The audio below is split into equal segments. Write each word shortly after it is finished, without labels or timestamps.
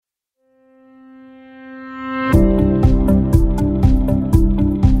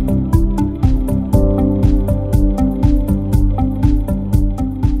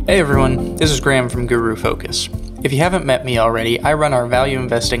Hey everyone, this is Graham from Guru Focus. If you haven't met me already, I run our Value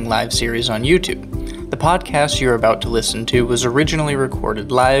Investing Live series on YouTube. The podcast you're about to listen to was originally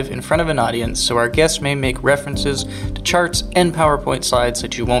recorded live in front of an audience, so our guests may make references to charts and PowerPoint slides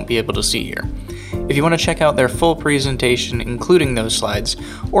that you won't be able to see here. If you want to check out their full presentation, including those slides,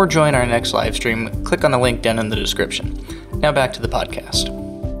 or join our next live stream, click on the link down in the description. Now back to the podcast.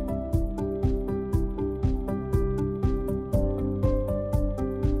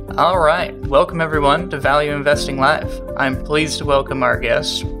 All right, welcome everyone to Value Investing Live. I'm pleased to welcome our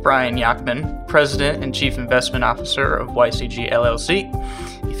guest, Brian Yacktman, President and Chief Investment Officer of YCG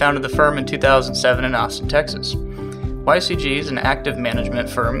LLC. He founded the firm in 2007 in Austin, Texas. YCG is an active management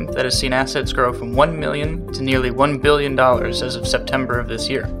firm that has seen assets grow from $1 million to nearly $1 billion as of September of this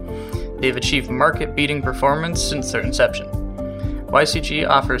year. They have achieved market-beating performance since their inception. YCG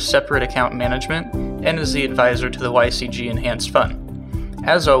offers separate account management and is the advisor to the YCG Enhanced Fund.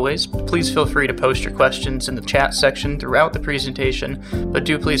 As always, please feel free to post your questions in the chat section throughout the presentation, but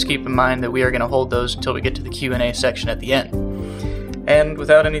do please keep in mind that we are going to hold those until we get to the Q&A section at the end. And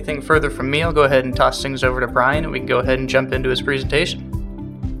without anything further from me, I'll go ahead and toss things over to Brian, and we can go ahead and jump into his presentation.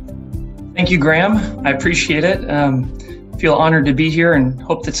 Thank you, Graham. I appreciate it. Feel honored to be here and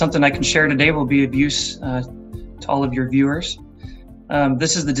hope that something I can share today will be of use to all of your viewers.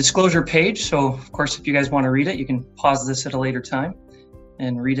 This is the disclosure page, so of course, if you guys want to read it, you can pause this at a later time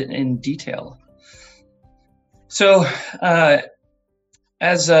and read it in detail. So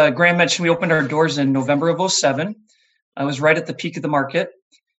as Graham mentioned, we opened our doors in November of 2007. I was right at the peak of the market,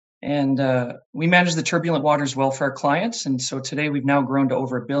 and we managed the turbulent waters well for our clients. And so today we've now grown to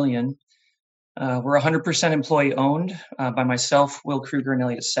over $1 billion. We're 100% employee owned by myself, Will Kruger, and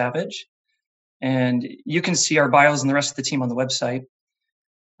Elliot Savage. And you can see our bios and the rest of the team on the website.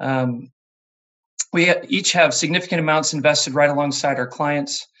 We each have significant amounts invested right alongside our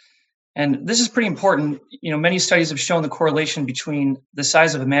clients. And this is pretty important. You know, many studies have shown the correlation between the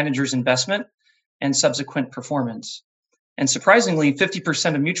size of a manager's investment and subsequent performance. And surprisingly,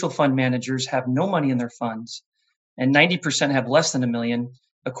 50% of mutual fund managers have no money in their funds, and 90% have less than $1 million,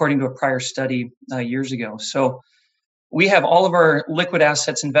 according to a prior study years ago. So we have all of our liquid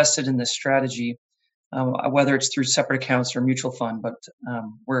assets invested in this strategy, whether it's through separate accounts or mutual fund, but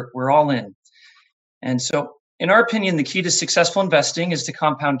we're all in. And so, in our opinion, the key to successful investing is to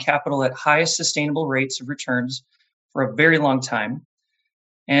compound capital at highest sustainable rates of returns for a very long time.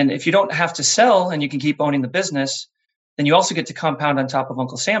 And if you don't have to sell and you can keep owning the business, then you also get to compound on top of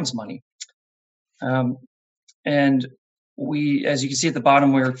Uncle Sam's money. And we, as you can see at the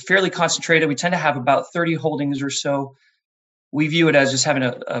bottom, we're fairly concentrated. We tend to have about 30 holdings or so. We view it as just having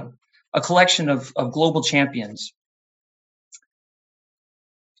a collection of global champions.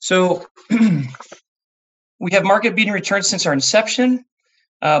 So we have market-beating returns since our inception,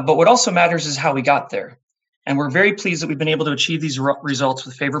 but what also matters is how we got there. And we're very pleased that we've been able to achieve these results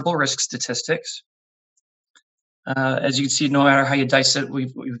with favorable risk statistics. As you can see, no matter how you dice it,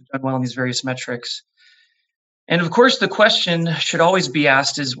 we've done well in these various metrics. And of course, the question should always be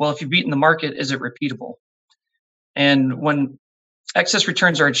asked is, well, if you've beaten the market, is it repeatable? And when excess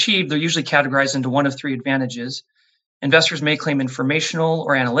returns are achieved, they're usually categorized into one of three advantages. Investors may claim informational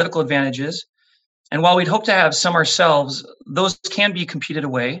or analytical advantages. And while we'd hope to have some ourselves, those can be competed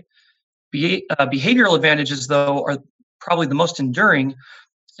away. Behavioral advantages, though, are probably the most enduring,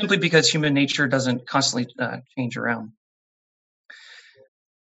 simply because human nature doesn't constantly change around.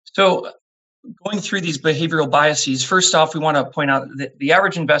 So going through these behavioral biases, first off, we want to point out that the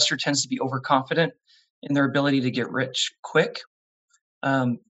average investor tends to be overconfident in their ability to get rich quick.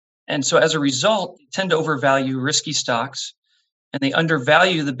 And so as a result, they tend to overvalue risky stocks, and they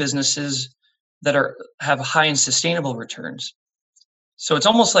undervalue the businesses that have high and sustainable returns. So it's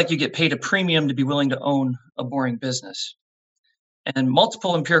almost like you get paid a premium to be willing to own a boring business. And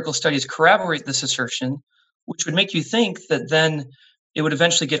multiple empirical studies corroborate this assertion, which would make you think that then it would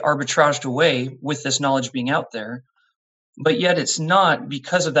eventually get arbitraged away with this knowledge being out there. But yet it's not,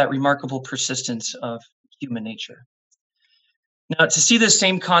 because of that remarkable persistence of human nature. Now, to see this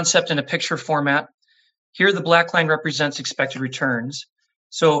same concept in a picture format, here the black line represents expected returns.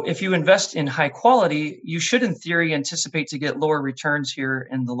 So if you invest in high quality, you should in theory anticipate to get lower returns here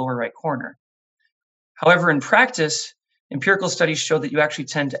in the lower right corner. However, in practice, empirical studies show that you actually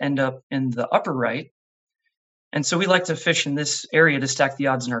tend to end up in the upper right. And so we like to fish in this area to stack the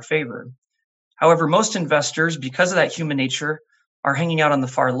odds in our favor. However, most investors, because of that human nature, are hanging out on the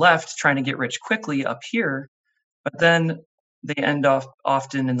far left, trying to get rich quickly up here, but then they end up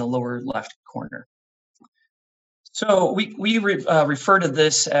often in the lower left corner. So we refer to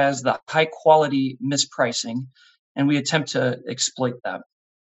this as the high quality mispricing, and we attempt to exploit that.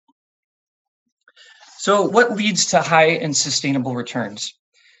 So, what leads to high and sustainable returns?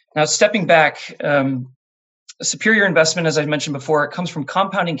 Now, stepping back, a superior investment, as I mentioned before, it comes from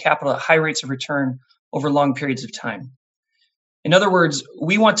compounding capital at high rates of return over long periods of time. In other words,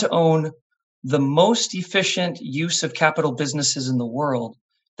 we want to own the most efficient use of capital businesses in the world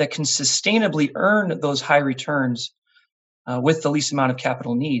that can sustainably earn those high returns with the least amount of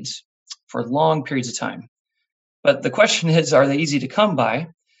capital needs for long periods of time. But the question is, are they easy to come by?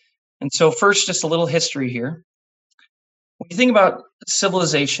 And so, first, just a little history here. When you think about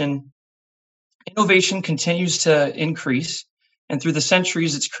civilization, innovation continues to increase, and through the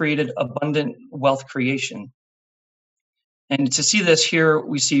centuries, it's created abundant wealth creation. And to see this here,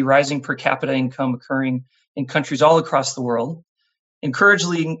 we see rising per capita income occurring in countries all across the world.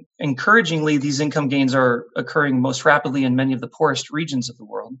 Encouragingly, these income gains are occurring most rapidly in many of the poorest regions of the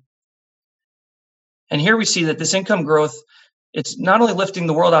world. And here we see that this income growth, it's not only lifting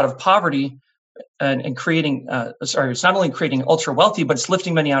the world out of poverty and creating, it's not only creating ultra wealthy, but it's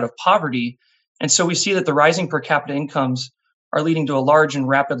lifting many out of poverty. And so we see that the rising per capita incomes are leading to a large and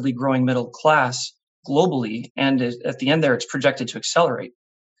rapidly growing middle class globally. And at the end there, it's projected to accelerate.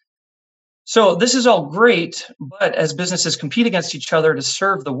 So this is all great, but as businesses compete against each other to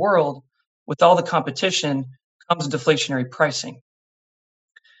serve the world, with all the competition comes deflationary pricing.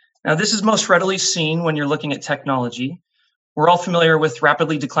 Now, this is most readily seen when you're looking at technology. We're all familiar with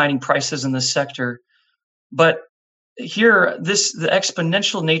rapidly declining prices in this sector, but here, the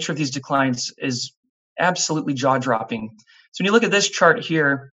exponential nature of these declines is absolutely jaw-dropping. So when you look at this chart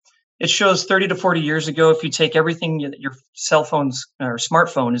here, it shows 30 to 40 years ago, if you take everything that your cell phones or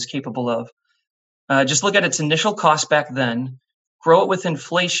smartphone is capable of, just look at its initial cost back then, grow it with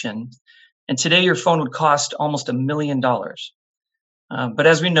inflation, and today your phone would cost almost $1 million. But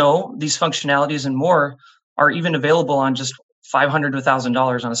as we know, these functionalities and more are even available on just $500 to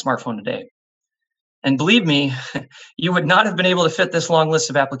 $1,000 on a smartphone today. And believe me, you would not have been able to fit this long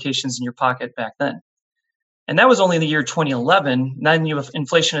list of applications in your pocket back then. And that was only in the year 2011. Then you have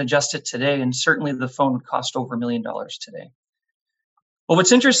inflation adjusted today, and certainly the phone would cost over $1 million today. But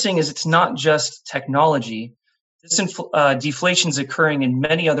what's interesting is it's not just technology. This deflation is occurring in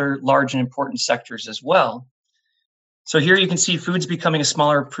many other large and important sectors as well. So here you can see food's becoming a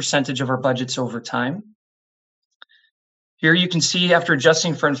smaller percentage of our budgets over time. Here you can see after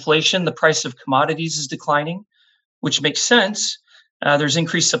adjusting for inflation, the price of commodities is declining, which makes sense. There's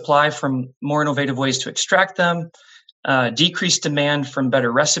increased supply from more innovative ways to extract them, decreased demand from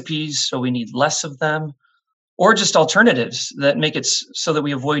better recipes, so we need less of them, or just alternatives that make it so that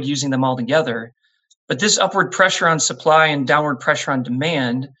we avoid using them altogether. But this upward pressure on supply and downward pressure on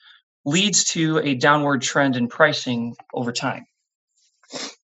demand leads to a downward trend in pricing over time.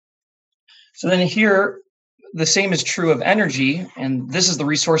 So then here, the same is true of energy, and this is the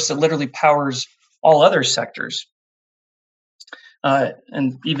resource that literally powers all other sectors.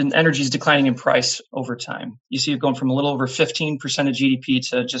 And even energy is declining in price over time. You see it going from a little over 15% of GDP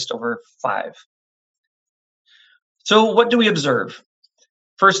to just over 5%. So what do we observe?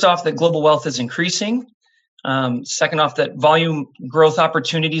 First off, that global wealth is increasing. Second off, that volume growth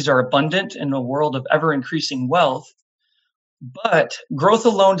opportunities are abundant in a world of ever-increasing wealth. But growth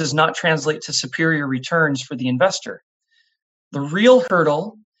alone does not translate to superior returns for the investor. The real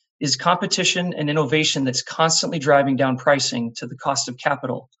hurdle is competition and innovation that's constantly driving down pricing to the cost of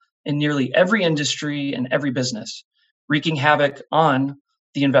capital in nearly every industry and every business, wreaking havoc on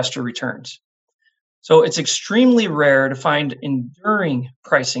the investor returns. So it's extremely rare to find enduring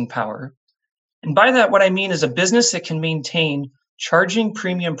pricing power. And by that, what I mean is a business that can maintain charging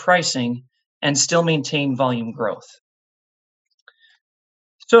premium pricing and still maintain volume growth.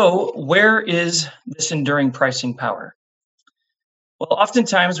 So where is this enduring pricing power? Well,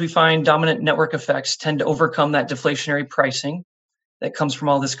 oftentimes we find dominant network effects tend to overcome that deflationary pricing that comes from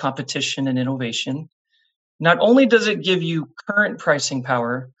all this competition and innovation. Not only does it give you current pricing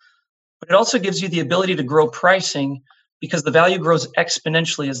power, but it also gives you the ability to grow pricing because the value grows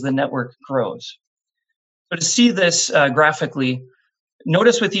exponentially as the network grows. So to see this graphically,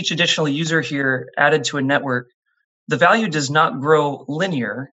 notice with each additional user here added to a network, the value does not grow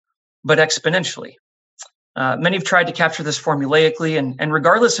linear, but exponentially. Many have tried to capture this formulaically, and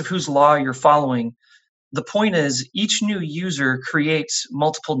regardless of whose law you're following, the point is each new user creates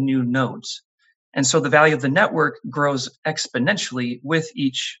multiple new nodes. And so the value of the network grows exponentially with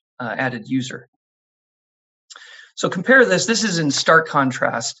each added user. So compare this is in stark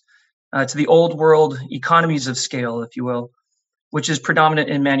contrast to the old world economies of scale, if you will, which is predominant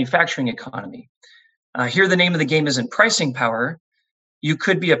in manufacturing economy. Here, the name of the game isn't pricing power. You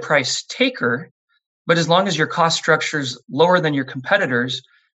could be a price taker, but as long as your cost structure is lower than your competitors,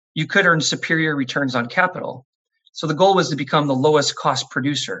 you could earn superior returns on capital. So the goal was to become the lowest cost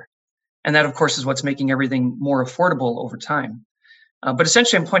producer. And that, of course, is what's making everything more affordable over time. But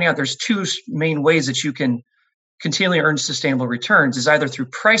essentially, I'm pointing out there's two main ways that you can continually earn sustainable returns is either through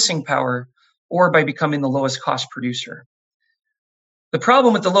pricing power or by becoming the lowest cost producer. The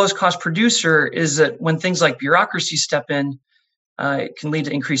problem with the lowest cost producer is that when things like bureaucracy step in, it can lead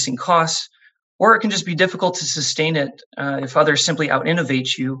to increasing costs, or it can just be difficult to sustain it if others simply out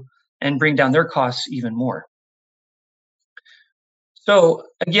innovate you and bring down their costs even more. So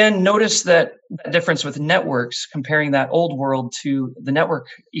again, notice that difference with networks, comparing that old world to the network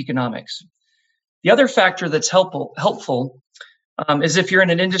economics. The other factor that's helpful is if you're in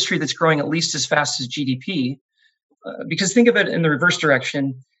an industry that's growing at least as fast as GDP, because think of it in the reverse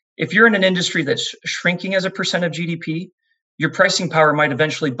direction. If you're in an industry that's shrinking as a percent of GDP, your pricing power might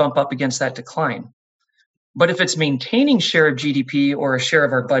eventually bump up against that decline. But if it's maintaining share of GDP or a share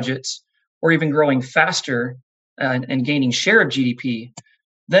of our budgets, or even growing faster and gaining share of GDP,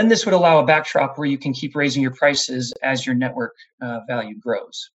 then this would allow a backdrop where you can keep raising your prices as your network value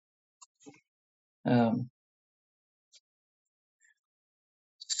grows.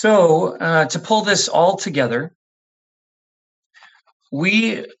 So to pull this all together,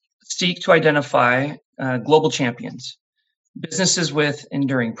 we seek to identify global champions, businesses with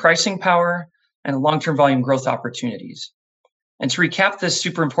enduring pricing power and long-term volume growth opportunities. And to recap this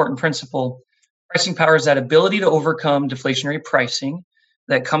super important principle, pricing power is that ability to overcome deflationary pricing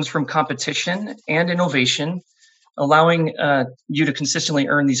that comes from competition and innovation, allowing you to consistently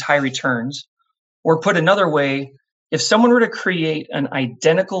earn these high returns. Or put another way, if someone were to create an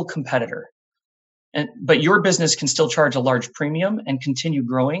identical competitor, but your business can still charge a large premium and continue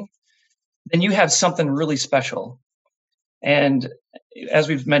growing, then you have something really special. And as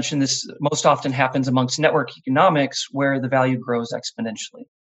we've mentioned, this most often happens amongst network economics where the value grows exponentially.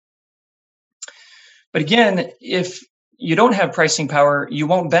 But again, if you don't have pricing power, you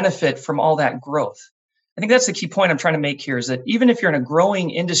won't benefit from all that growth. I think that's the key point I'm trying to make here is that even if you're in a growing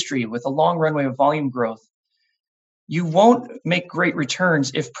industry with a long runway of volume growth, you won't make great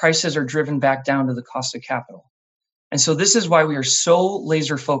returns if prices are driven back down to the cost of capital. And so this is why we are so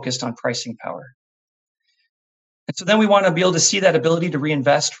laser focused on pricing power. And so then we want to be able to see that ability to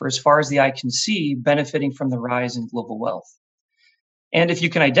reinvest for as far as the eye can see, benefiting from the rise in global wealth. And if you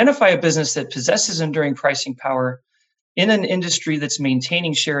can identify a business that possesses enduring pricing power in an industry that's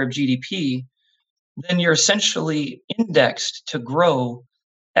maintaining share of GDP, then you're essentially indexed to grow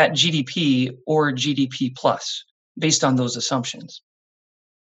at GDP or GDP plus based on those assumptions.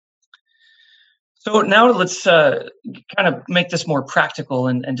 So now let's kind of make this more practical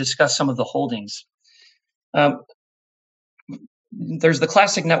and discuss some of the holdings. There's the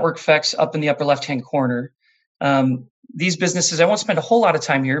classic network effects up in the upper left-hand corner. These businesses, I won't spend a whole lot of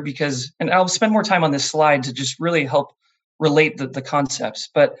time here and I'll spend more time on this slide to just really help relate the concepts.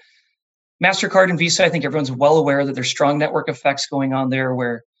 But MasterCard and Visa, I think everyone's well aware that there's strong network effects going on there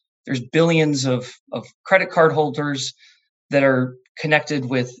where there's billions of credit card holders that are connected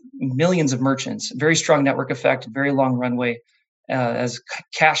with millions of merchants. Very strong network effect, very long runway, as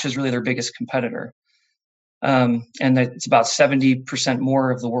cash is really their biggest competitor. And it's about 70% more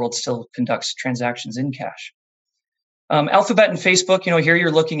of the world still conducts transactions in cash. Alphabet and Facebook, here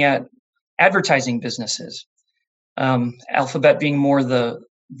you're looking at advertising businesses. Alphabet being more the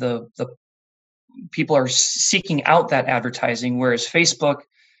people are seeking out that advertising, whereas Facebook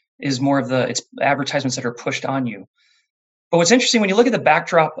is more of it's advertisements that are pushed on you. But what's interesting, when you look at the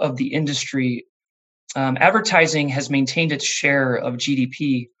backdrop of the industry, advertising has maintained its share of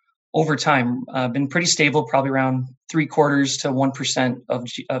GDP over time, been pretty stable, probably around 0.75% to 1%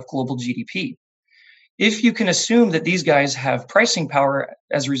 of global GDP. If you can assume that these guys have pricing power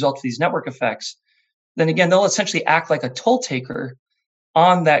as a result of these network effects, then again, they'll essentially act like a toll taker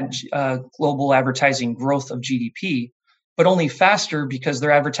on that global advertising growth of GDP, but only faster because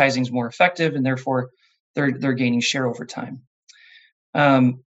their advertising is more effective and therefore they're gaining share over time.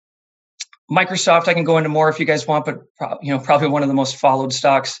 Microsoft, I can go into more if you guys want, but probably one of the most followed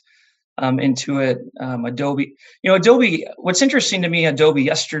stocks into it. Adobe, Adobe. What's interesting to me, Adobe.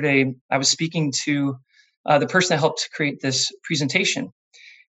 Yesterday, I was speaking to the person that helped create this presentation,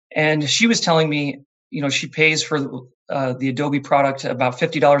 and she was telling me, she pays for the Adobe product about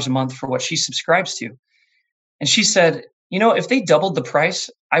 $50 a month for what she subscribes to, and she said, if they doubled the price,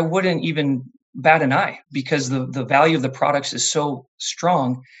 I wouldn't even bat an eye because the value of the products is so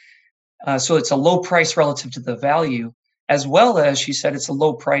strong. So it's a low price relative to the value, as well as she said it's a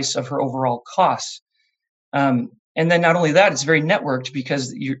low price of her overall costs. And then not only that, it's very networked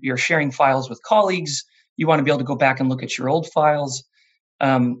because you're sharing files with colleagues. You want to be able to go back and look at your old files.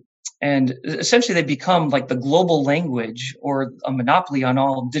 Um, and essentially, they become like the global language or a monopoly on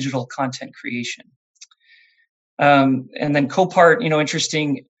all digital content creation. And then Copart,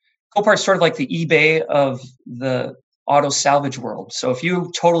 interesting. Copart's sort of like the eBay of the auto salvage world. So if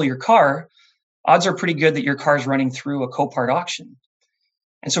you total your car, odds are pretty good that your car is running through a Copart auction.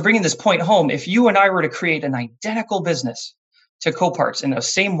 And so bringing this point home, if you and I were to create an identical business to Copart's and the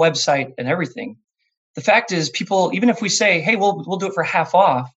same website and everything, the fact is people, even if we say, hey, we'll do it for half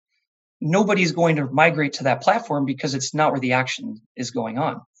off, nobody's going to migrate to that platform because it's not where the action is going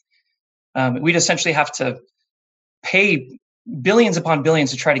on. We'd essentially have to pay billions upon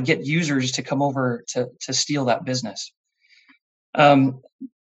billions to try to get users to come over to steal that business.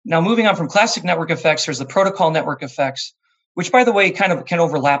 Now, moving on from classic network effects, there's the protocol network effects, which, by the way, kind of can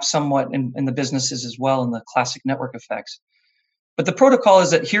overlap somewhat in the businesses as well in the classic network effects. But the protocol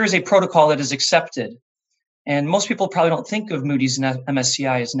is that here is a protocol that is accepted. And most people probably don't think of Moody's and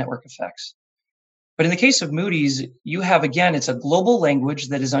MSCI as network effects. But in the case of Moody's, you have, again, it's a global language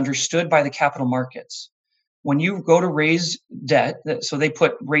that is understood by the capital markets. When you go to raise debt, so they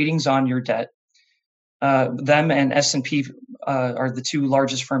put ratings on your debt, them and S&P are the two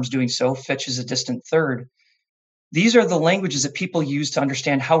largest firms doing so. Fitch is a distant third. These are the languages that people use to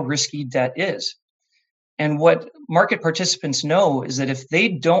understand how risky debt is. And what market participants know is that if they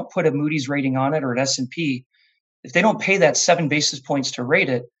don't put a Moody's rating on it or an S&P, if they don't pay that 7 basis points to rate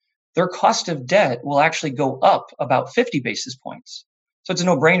it, their cost of debt will actually go up about 50 basis points. So it's a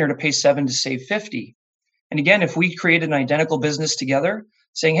no-brainer to pay 7 to save 50. And again, if we created an identical business together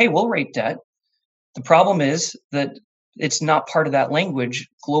saying, hey, we'll rate debt, the problem is that it's not part of that language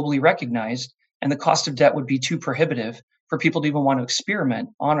globally recognized, and the cost of debt would be too prohibitive for people to even want to experiment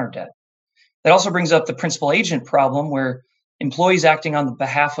on our debt. That also brings up the principal agent problem where employees acting on the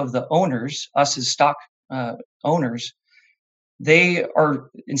behalf of the owners, us as stock owners, they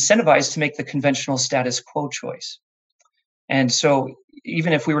are incentivized to make the conventional status quo choice. And so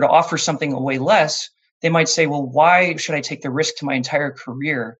even if we were to offer something away less, they might say, well, why should I take the risk to my entire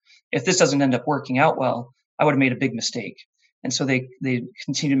career? If this doesn't end up working out well, I would have made a big mistake. And so they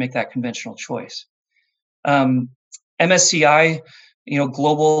continue to make that conventional choice. MSCI,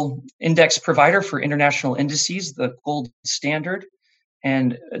 global index provider for international indices, the gold standard,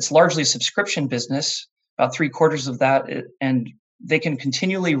 and it's largely a subscription business, about 3/4 of that, and they can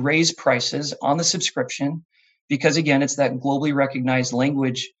continually raise prices on the subscription because, again, it's that globally recognized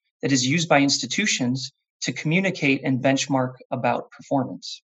language that is used by institutions to communicate and benchmark about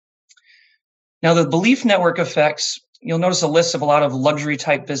performance. Now, the belief network effects, you'll notice a list of a lot of luxury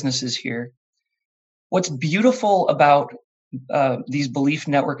type businesses here. What's beautiful about these belief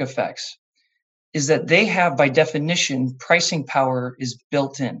network effects is that they have, by definition, pricing power is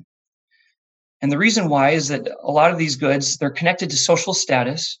built in. And the reason why is that a lot of these goods, they're connected to social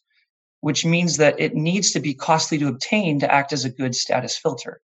status, which means that it needs to be costly to obtain to act as a good status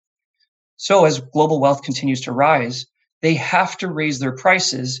filter. So as global wealth continues to rise, they have to raise their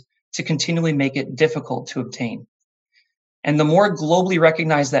prices to continually make it difficult to obtain. And the more globally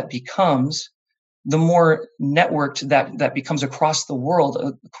recognized that becomes, the more networked that becomes across the world,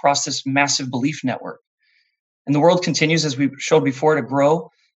 across this massive belief network. And the world continues, as we showed before, to grow.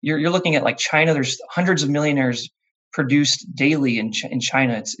 You're looking at like China. There's hundreds of millionaires produced daily in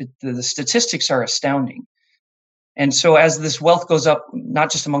China. The statistics are astounding. And so as this wealth goes up,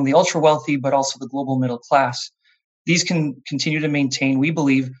 not just among the ultra wealthy, but also the global middle class, these can continue to maintain, we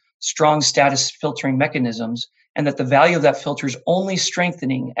believe, strong status filtering mechanisms, and that the value of that filter is only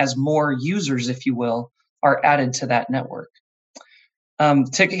strengthening as more users, if you will, are added to that network.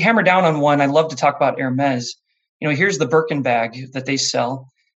 To hammer down on one, I love to talk about Hermes. Here's the Birkin bag that they sell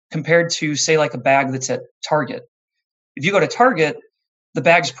compared to, say, like a bag that's at Target. If you go to Target, the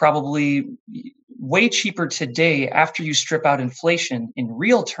bag's probably way cheaper today after you strip out inflation in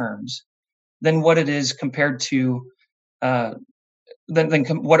real terms than what it is compared to than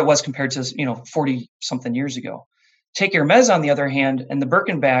what it was compared to 40 something years ago. Take Hermes on the other hand, and the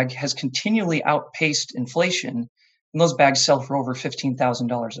Birkin bag has continually outpaced inflation, and those bags sell for over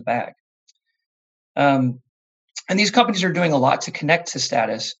 $15,000 a bag. And these companies are doing a lot to connect to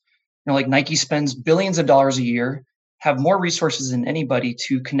status. Like Nike spends billions of dollars a year, have more resources than anybody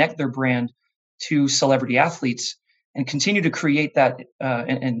to connect their brand to celebrity athletes, and continue to create that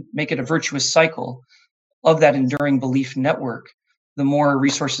and make it a virtuous cycle of that enduring belief network. The more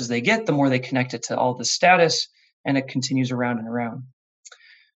resources they get, the more they connect it to all the status, and it continues around and around.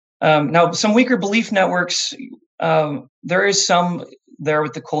 Now, some weaker belief networks, there is some there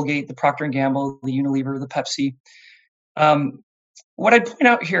with the Colgate, the Procter & Gamble, the Unilever, the Pepsi. What I'd point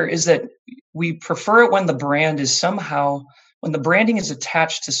out here is that we prefer it when the brand is somehow when the branding is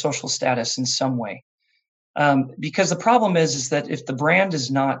attached to social status in some way. Because the problem is that if the brand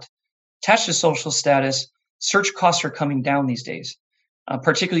is not attached to social status, search costs are coming down these days.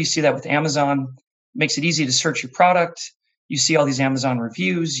 Particularly, you see that with Amazon. Makes it easy to search your product. You see all these Amazon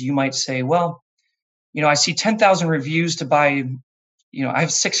reviews. You might say, well, I see 10,000 reviews to buy. I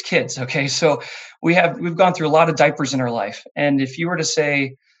have 6 kids. Okay, so we've gone through a lot of diapers in our life, and if you were to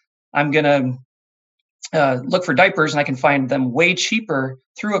say, I'm gonna look for diapers and I can find them way cheaper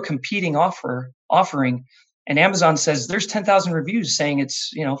through a competing offering, and Amazon says there's 10,000 reviews saying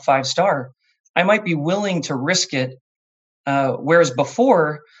it's 5-star, I might be willing to risk it. Whereas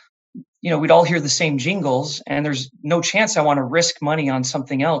before, we'd all hear the same jingles, and there's no chance I want to risk money on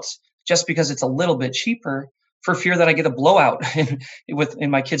something else just because it's a little bit cheaper for fear that I get a blowout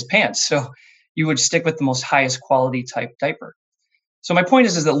in my kid's pants. So you would stick with the most highest quality type diaper. So my point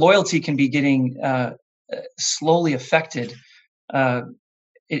is that loyalty can be getting slowly affected.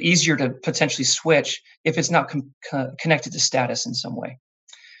 Easier to potentially switch if it's not connected to status in some way.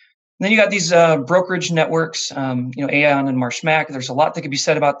 And then you got these brokerage networks, Aon and Marsh Mac. There's a lot that could be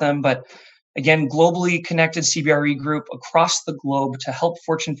said about them, but again, globally connected CBRE group across the globe to help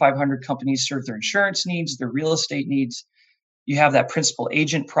Fortune 500 companies serve their insurance needs, their real estate needs. You have that principal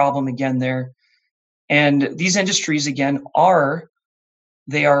agent problem again there. And these industries, again,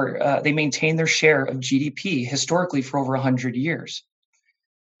 they maintain their share of GDP historically for over 100 years.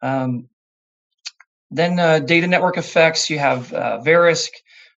 Then data network effects, you have Verisk,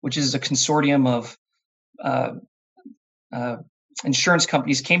 which is a consortium of insurance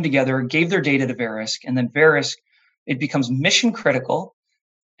companies came together, gave their data to Verisk, and then Verisk, it becomes mission critical.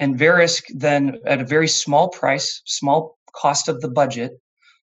 And Verisk then, at a very small price, small cost of the budget,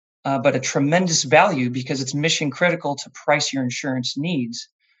 but a tremendous value because it's mission critical to price your insurance needs,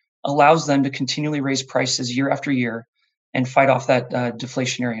 allows them to continually raise prices year after year and fight off that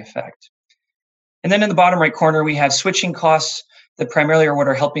deflationary effect. And then in the bottom right corner, we have switching costs that primarily are what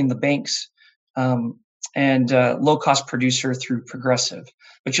are helping the banks and low-cost producer through Progressive.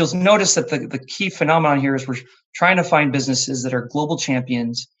 But you'll notice that the key phenomenon here is we're trying to find businesses that are global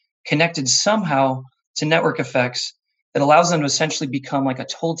champions connected somehow to network effects that allows them to essentially become like a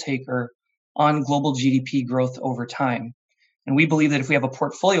toll taker on global GDP growth over time. And we believe that if we have a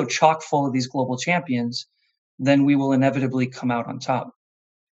portfolio chock full of these global champions, then we will inevitably come out on top.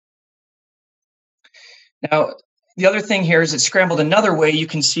 Now, the other thing here is it's scrambled another way. You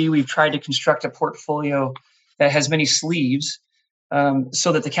can see we've tried to construct a portfolio that has many sleeves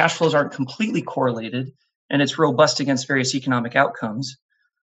so that the cash flows aren't completely correlated and it's robust against various economic outcomes.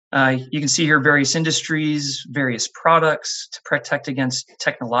 You can see here various industries, various products to protect against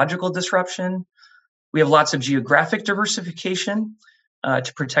technological disruption. We have lots of geographic diversification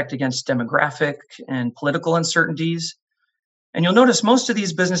to protect against demographic and political uncertainties. And you'll notice most of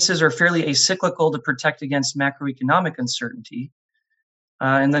these businesses are fairly acyclical to protect against macroeconomic uncertainty.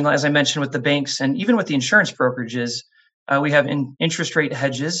 And then, as I mentioned, with the banks and even with the insurance brokerages, we have interest rate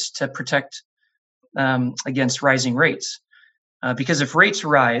hedges to protect against rising rates. Because if rates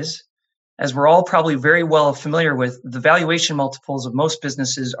rise, as we're all probably very well familiar with, the valuation multiples of most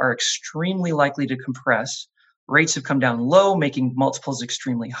businesses are extremely likely to compress. Rates have come down low, making multiples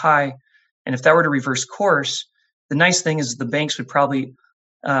extremely high. And if that were to reverse course, the nice thing is the banks would probably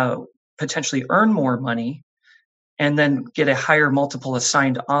potentially earn more money and then get a higher multiple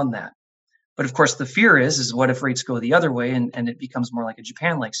assigned on that. But of course, the fear is what if rates go the other way and it becomes more like a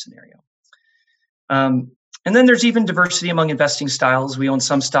Japan-like scenario? And then there's even diversity among investing styles. We own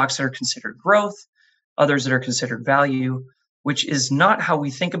some stocks that are considered growth, others that are considered value, which is not how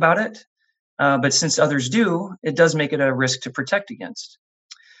we think about it. But since others do, it does make it a risk to protect against.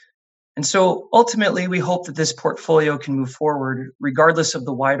 And so ultimately, we hope that this portfolio can move forward regardless of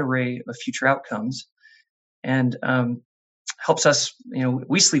the wide array of future outcomes and helps us,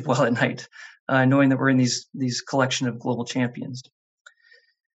 we sleep well at night, knowing that we're in these collection of global champions.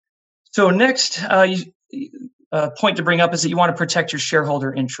 So next point to bring up is that you want to protect your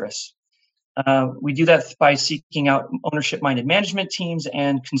shareholder interests. We do that by seeking out ownership-minded management teams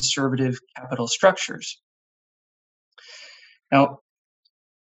and conservative capital structures. Now,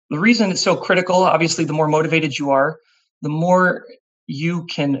 the reason it's so critical, obviously, the more motivated you are, the more you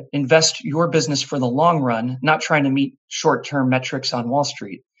can invest your business for the long run, not trying to meet short-term metrics on Wall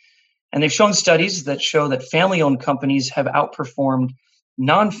Street. And they've shown studies that show that family-owned companies have outperformed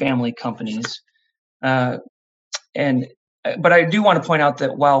non-family companies. But I do want to point out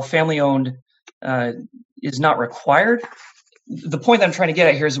that while family-owned is not required, the point that I'm trying to get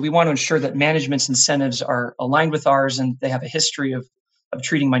at here is that we want to ensure that management's incentives are aligned with ours and they have a history of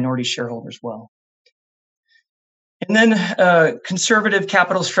treating minority shareholders well. And then conservative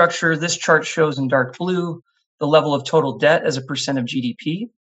capital structure. This chart shows in dark blue the level of total debt as a percent of GDP.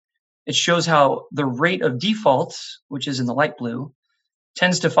 It shows how the rate of defaults, which is in the light blue,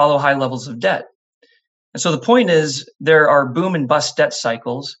 tends to follow high levels of debt. And so the point is there are boom and bust debt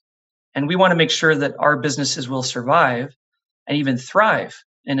cycles, and we want to make sure that our businesses will survive and even thrive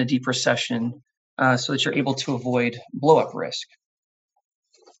in a deep recession so that you're able to avoid blow-up risk.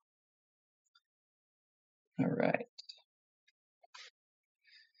 All right.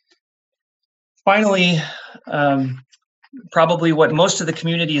 Finally, probably what most of the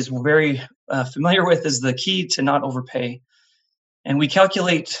community is very familiar with is the key to not overpay. And we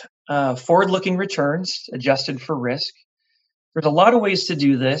calculate forward-looking returns adjusted for risk. There's a lot of ways to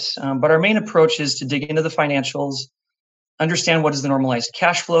do this, but our main approach is to dig into the financials, understand what is the normalized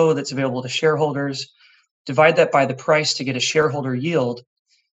cash flow that's available to shareholders, divide that by the price to get a shareholder yield,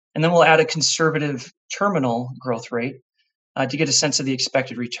 and then we'll add a conservative terminal growth rate to get a sense of the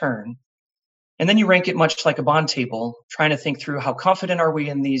expected return. And then you rank it much like a bond table, trying to think through how confident are we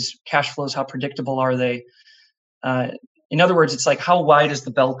in these cash flows, how predictable are they? In other words, it's like how wide is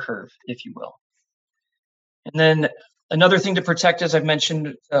the bell curve, if you will. And then another thing to protect, as I've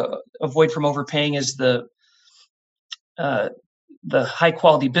mentioned, avoid from overpaying is the high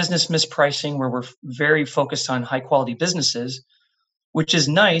quality business mispricing, where we're very focused on high quality businesses, which is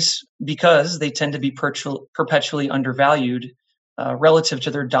nice because they tend to be perpetually undervalued relative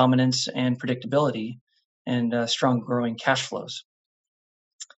to their dominance and predictability and strong growing cash flows.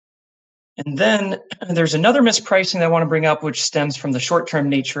 And then there's another mispricing that I want to bring up, which stems from the short-term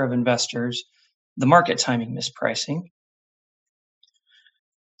nature of investors, the market timing mispricing.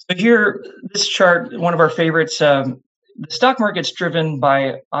 So here, this chart, one of our favorites, the stock market's driven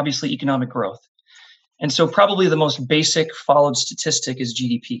by obviously economic growth. And so probably the most basic followed statistic is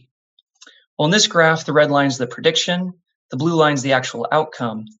GDP. Well, in this graph, the red line's the prediction, the blue line's the actual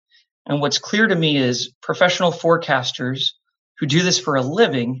outcome. And what's clear to me is professional forecasters who do this for a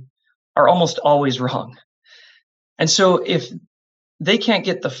living are almost always wrong. And so if they can't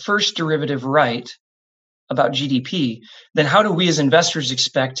get the first derivative right about GDP, then how do we as investors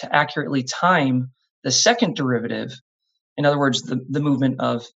expect to accurately time the second derivative? In other words, the movement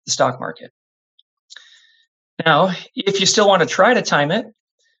of the stock market. Now, if you still want to try to time it,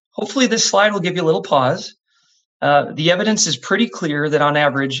 hopefully this slide will give you a little pause. The evidence is pretty clear that on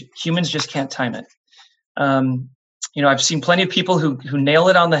average, humans just can't time it. I've seen plenty of people who nail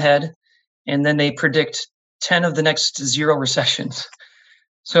it on the head, and then they predict 10 of the next 0 recessions.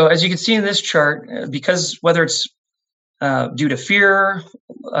 So as you can see in this chart, because whether it's due to fear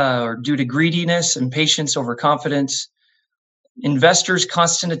or due to greediness, impatience, overconfidence, investors'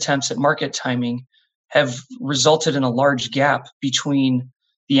 constant attempts at market timing have resulted in a large gap between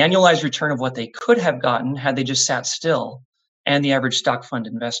the annualized return of what they could have gotten had they just sat still and the average stock fund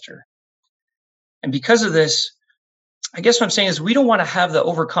investor. And because of this, I guess what I'm saying is we don't want to have the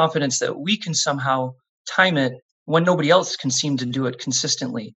overconfidence that we can somehow time it when nobody else can seem to do it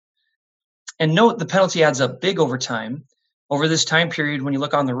consistently. And note the penalty adds up big over time. Over this time period, when you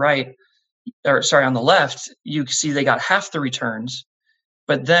look on the on the left, you see they got half the returns,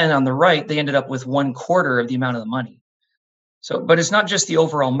 but then on the right, they ended up with 1/4 of the amount of the money. So, but it's not just the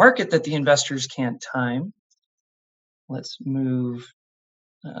overall market that the investors can't time. Let's move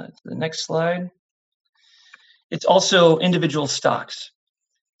to the next slide. It's also individual stocks.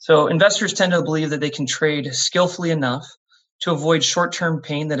 So investors tend to believe that they can trade skillfully enough to avoid short-term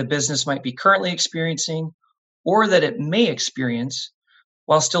pain that a business might be currently experiencing or that it may experience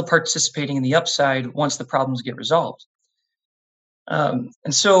while still participating in the upside once the problems get resolved.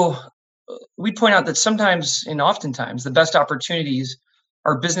 And so we point out that sometimes and oftentimes the best opportunities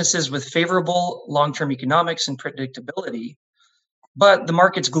are businesses with favorable long-term economics and predictability, but the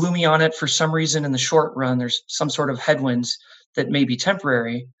market's gloomy on it for some reason in the short run. There's some sort of headwinds that may be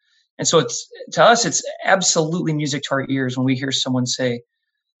temporary. And so to us, it's absolutely music to our ears when we hear someone say,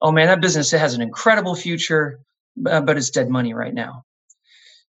 oh man, that business, it has an incredible future, but it's dead money right now.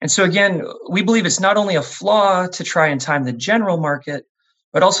 And so again, we believe it's not only a flaw to try and time the general market,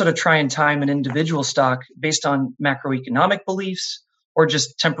 but also to try and time an individual stock based on macroeconomic beliefs or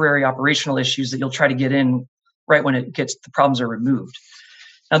just temporary operational issues that you'll try to get in right when the problems are removed.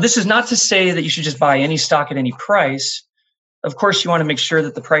 Now, this is not to say that you should just buy any stock at any price. Of course, you want to make sure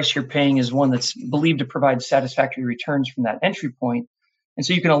that the price you're paying is one that's believed to provide satisfactory returns from that entry point. And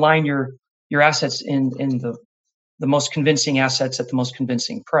so you can align your assets in the most convincing assets at the most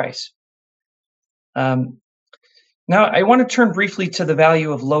convincing price. Now, I want to turn briefly to the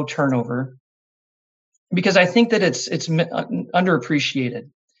value of low turnover because I think that it's underappreciated.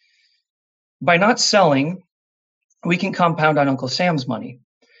 By not selling, we can compound on Uncle Sam's money.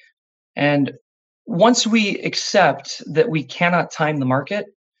 And once we accept that we cannot time the market,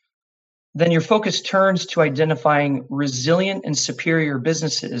 then your focus turns to identifying resilient and superior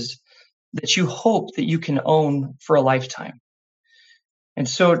businesses that you hope that you can own for a lifetime. And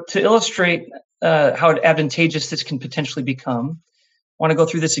so to illustrate how advantageous this can potentially become, I want to go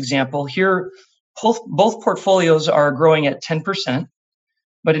through this example. Here, both portfolios are growing at 10%,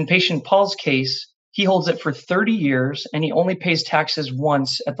 but in patient Paul's case, he holds it for 30 years and he only pays taxes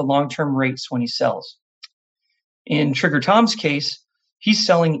once at the long-term rates when he sells. In Trigger Tom's case, he's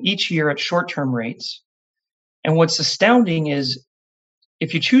selling each year at short-term rates. And what's astounding is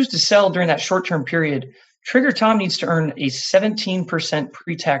if you choose to sell during that short-term period, Trigger Tom needs to earn a 17%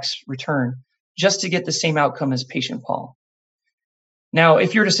 pre-tax return just to get the same outcome as patient Paul. Now,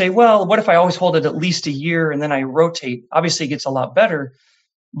 if you're to say, well, what if I always hold it at least a year and then I rotate? Obviously, it gets a lot better.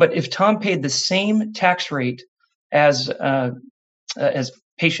 But if Tom paid the same tax rate as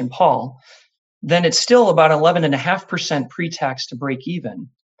patient Paul, then it's still about 11.5% pre-tax to break even.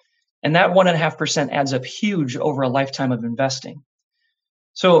 And that 1.5% adds up huge over a lifetime of investing.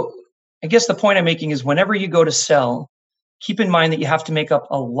 So I guess the point I'm making is whenever you go to sell, keep in mind that you have to make up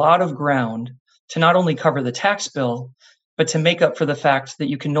a lot of ground to not only cover the tax bill, but to make up for the fact that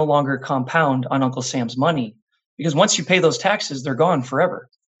you can no longer compound on Uncle Sam's money. Because once you pay those taxes, they're gone forever.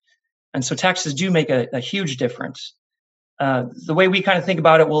 And so taxes do make a huge difference. The way we kind of think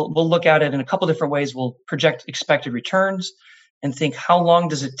about it, we'll look at it in a couple different ways. We'll project expected returns and think how long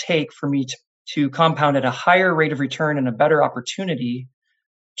does it take for me to compound at a higher rate of return and a better opportunity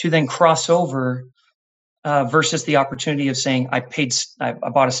to then cross over versus the opportunity of saying I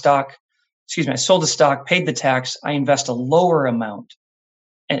bought a stock, I sold a stock, paid the tax, I invest a lower amount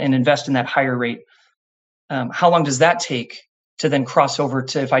and invest in that higher rate. How long does that take to then cross over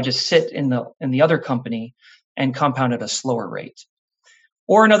to if I just sit in the other company and compound at a slower rate?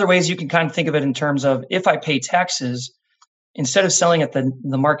 Or in other ways, you can kind of think of it in terms of if I pay taxes, instead of selling at the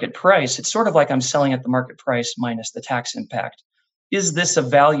market price, it's sort of like I'm selling at the market price minus the tax impact. Is this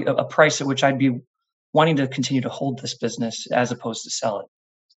a price at which I'd be wanting to continue to hold this business as opposed to sell it?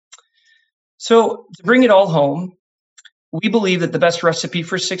 So to bring it all home, we believe that the best recipe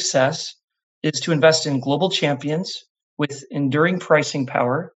for success is to invest in global champions with enduring pricing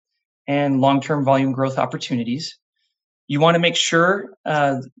power and long-term volume growth opportunities. You want to make sure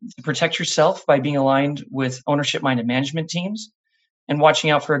to protect yourself by being aligned with ownership-minded management teams and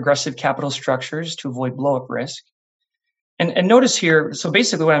watching out for aggressive capital structures to avoid blow-up risk. And notice here, so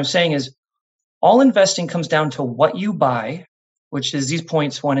basically what I'm saying is all investing comes down to what you buy, which is these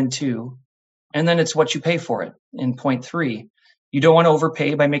points 1 and 2, and then it's what you pay for it in point 3. You don't want to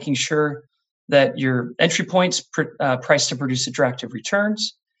overpay by making sure that your entry points priced to produce attractive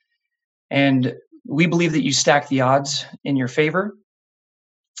returns. And we believe that you stack the odds in your favor.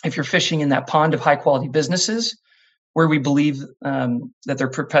 If you're fishing in that pond of high quality businesses where we believe that they're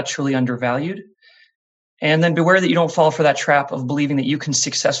perpetually undervalued. And then beware that you don't fall for that trap of believing that you can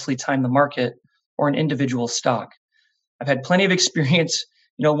successfully time the market or an individual stock. I've had plenty of experience.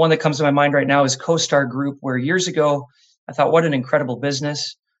 One that comes to my mind right now is CoStar Group, where years ago I thought, what an incredible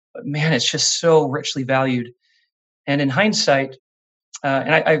business. But man, it's just so richly valued. And in hindsight,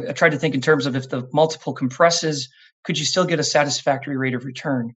 and I tried to think in terms of if the multiple compresses, could you still get a satisfactory rate of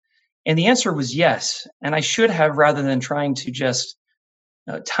return? And the answer was yes. And I should have, rather than trying to just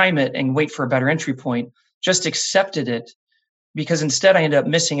time it and wait for a better entry point, just accepted it, because instead I ended up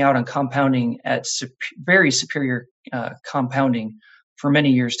missing out on compounding at very superior compounding for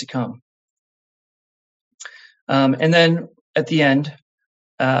many years to come. And then at the end,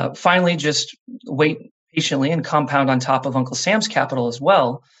 finally, just wait patiently and compound on top of Uncle Sam's capital as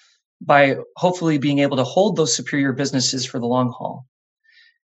well by hopefully being able to hold those superior businesses for the long haul.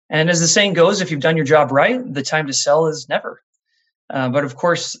 And as the saying goes, if you've done your job right, the time to sell is never. But of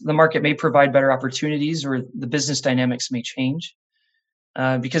course, the market may provide better opportunities or the business dynamics may change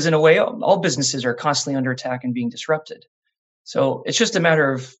because in a way, all businesses are constantly under attack and being disrupted. So it's just a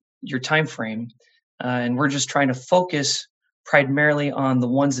matter of your time frame. And we're just trying to focus primarily on the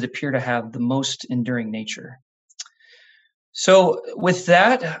ones that appear to have the most enduring nature. So with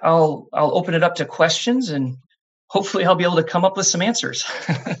that, I'll open it up to questions and hopefully I'll be able to come up with some answers.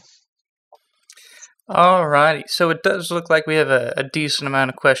 All righty. So it does look like we have a decent amount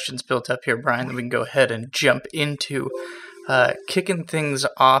of questions built up here, Brian, that we can go ahead and jump into. Kicking things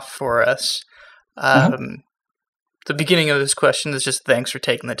off for us. The beginning of this question is just thanks for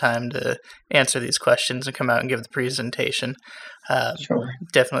taking the time to answer these questions and come out and give the presentation. Sure.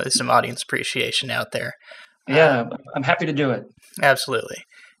 Definitely some audience appreciation out there. Yeah, I'm happy to do it. Absolutely.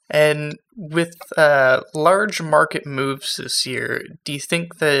 And with large market moves this year, do you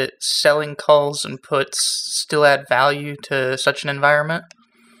think that selling calls and puts still add value to such an environment?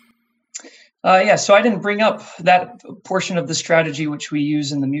 Yeah, so I didn't bring up that portion of the strategy which we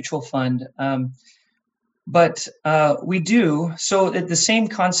use in the mutual fund, but we do. So the same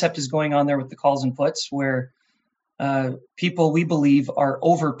concept is going on there with the calls and puts, where people, we believe, are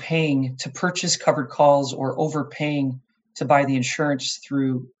overpaying to purchase covered calls or overpaying to buy the insurance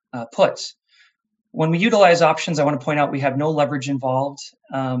through puts. When we utilize options, I want to point out we have no leverage involved,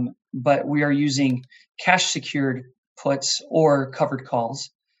 but we are using cash secured puts or covered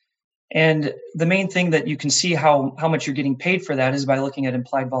calls. And the main thing that you can see how much you're getting paid for that is by looking at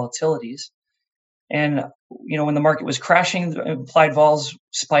implied volatilities. And when the market was crashing, the implied vols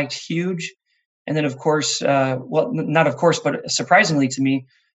spiked huge. And then, of course, not of course, but surprisingly to me,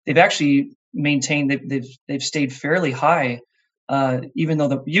 they've actually maintained, they've stayed fairly high, even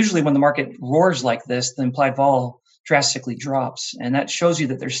though usually when the market roars like this, the implied vol drastically drops, and that shows you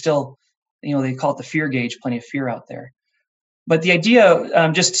that there's still, they call it the fear gauge, plenty of fear out there. But the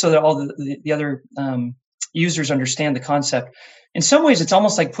idea, just so that all the other users understand the concept, in some ways, it's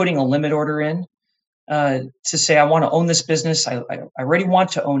almost like putting a limit order in to say, I want to own this business. I already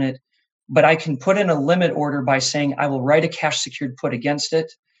want to own it, but I can put in a limit order by saying I will write a cash secured put against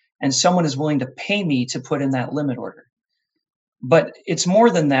it, and someone is willing to pay me to put in that limit order. But it's more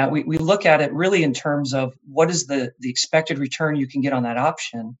than that. We look at it really in terms of what is the expected return you can get on that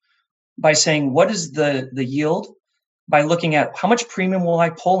option by saying, what is the yield, by looking at how much premium will I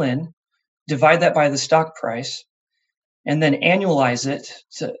pull in, divide that by the stock price, and then annualize it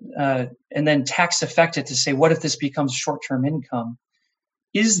and then tax affect it to say, what if this becomes short-term income?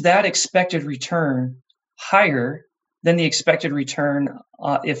 Is that expected return higher than the expected return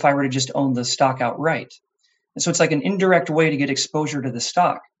if I were to just own the stock outright? And so it's like an indirect way to get exposure to the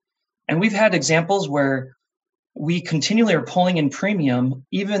stock. And we've had examples where we continually are pulling in premium,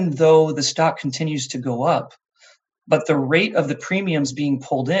 even though the stock continues to go up, but the rate of the premiums being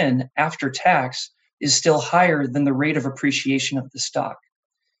pulled in after tax is still higher than the rate of appreciation of the stock.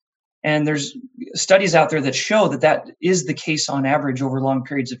 And there's studies out there that show that that is the case on average over long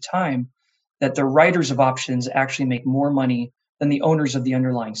periods of time, that the writers of options actually make more money than the owners of the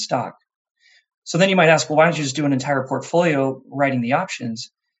underlying stock. So then you might ask, well, why don't you just do an entire portfolio writing the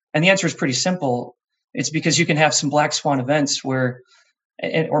options? And the answer is pretty simple. It's because you can have some black swan events where,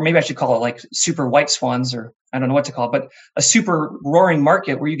 or maybe I should call it like super white swans, or I don't know what to call it, but a super roaring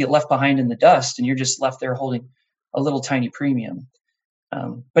market where you get left behind in the dust and you're just left there holding a little tiny premium.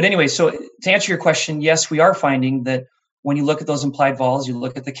 But anyway, so to answer your question, yes, we are finding that when you look at those implied vols, you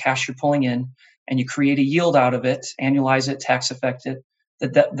look at the cash you're pulling in and you create a yield out of it, annualize it, tax affect it,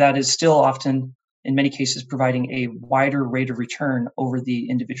 that is still often, in many cases, providing a wider rate of return over the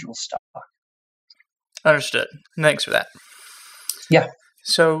individual stock. Understood. Thanks for that. Yeah.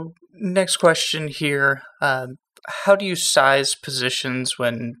 So next question here, how do you size positions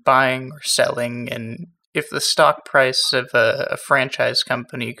when buying or selling? And if the stock price of a franchise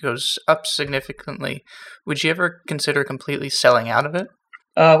company goes up significantly, would you ever consider completely selling out of it?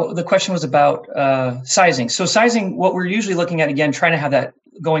 The question was about sizing. So sizing, what we're usually looking at, again, trying to have that,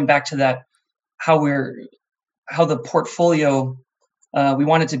 going back to that, how the portfolio, we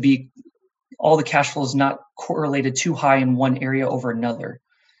want it to be all the cash flow is not correlated too high in one area over another.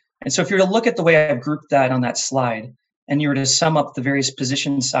 And so if you were to look at the way I've grouped that on that slide, and you were to sum up the various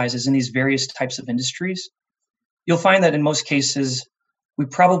position sizes in these various types of industries, you'll find that in most cases, we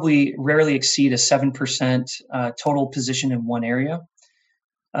probably rarely exceed a 7% total position in one area.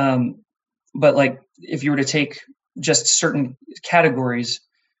 But like if you were to take just certain categories,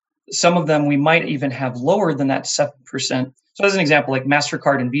 some of them we might even have lower than that 7%. So as an example, like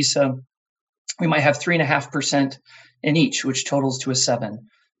MasterCard and Visa, we might have 3.5% in each, which totals to a 7.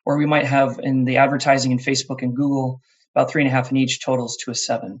 Or we might have in the advertising in Facebook and Google, about 3.5 in each totals to a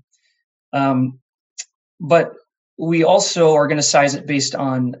 7. But we also are going to size it based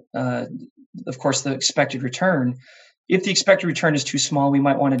on, of course, the expected return. If the expected return is too small, we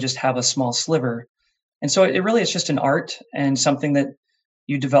might want to just have a small sliver. And so it really is just an art and something that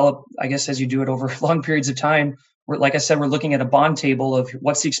you develop, I guess, as you do it over long periods of time. Like I said, we're looking at a bond table of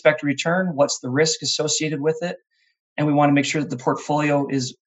what's the expected return, what's the risk associated with it, and we want to make sure that the portfolio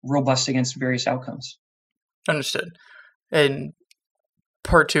is robust against various outcomes. Understood. And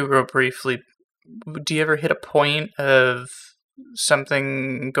part two, real briefly, do you ever hit a point of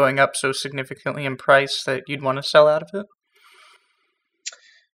something going up so significantly in price that you'd want to sell out of it?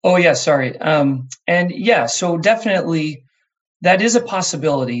 Oh, yeah, sorry. And yeah, so definitely That is a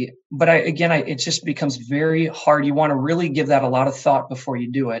possibility, but it just becomes very hard. You want to really give that a lot of thought before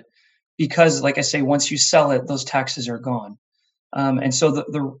you do it, because, like I say, once you sell it, those taxes are gone. And so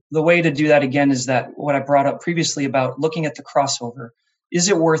the way to do that again is that what I brought up previously about looking at the crossover. Is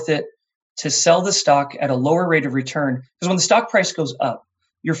it worth it to sell the stock at a lower rate of return? Because when the stock price goes up,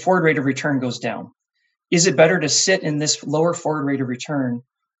 your forward rate of return goes down. Is it better to sit in this lower forward rate of return,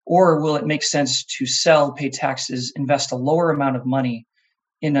 or will it make sense to sell, pay taxes, invest a lower amount of money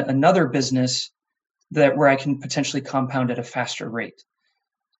in another business where I can potentially compound at a faster rate?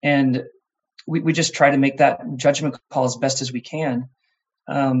 And we just try to make that judgment call as best as we can.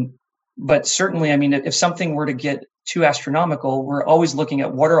 But certainly, I mean, if something were to get too astronomical, we're always looking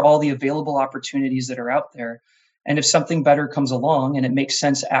at what are all the available opportunities that are out there. And if something better comes along and it makes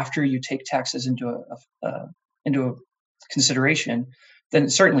sense after you take taxes into a consideration, then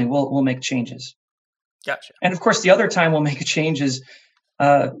certainly we'll make changes. Gotcha. And of course, the other time we'll make a change is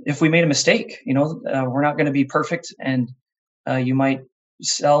if we made a mistake. We're not going to be perfect, and you might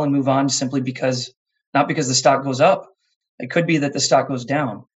sell and move on simply not because the stock goes up. It could be that the stock goes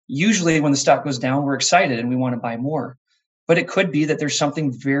down. Usually when the stock goes down, we're excited and we want to buy more. But it could be that there's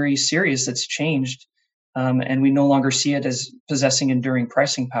something very serious that's changed, and we no longer see it as possessing enduring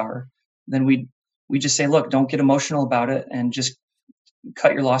pricing power. Then we just say, look, don't get emotional about it and just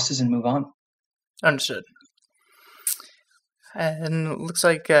cut your losses and move on. Understood. And it looks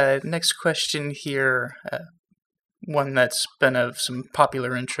like next question here, one that's been of some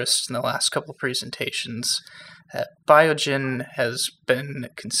popular interest in the last couple of presentations. Biogen has been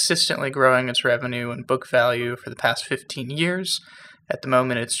consistently growing its revenue and book value for the past 15 years. At the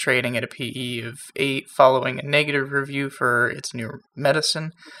moment, it's trading at a PE of 8 following a negative review for its new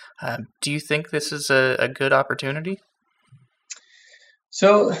medicine. Do you think this is a good opportunity?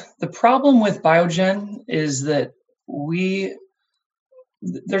 So the problem with Biogen is that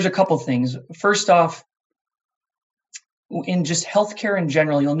there's a couple things. First off, in just healthcare in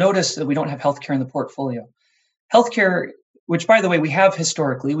general, you'll notice that we don't have healthcare in the portfolio. Healthcare, which by the way, we have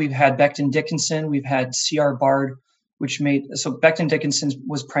historically, we've had Becton Dickinson, we've had C.R. Bard, so Becton Dickinson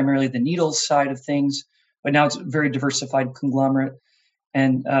was primarily the needles side of things, but now it's a very diversified conglomerate.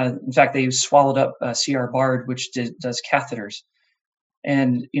 And in fact, they swallowed up C.R. Bard, which does catheters.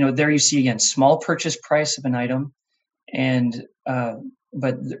 And there you see again small purchase price of an item, and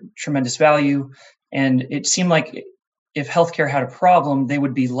but tremendous value. And it seemed like if healthcare had a problem, they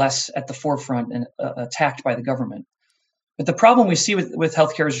would be less at the forefront and attacked by the government. But the problem we see with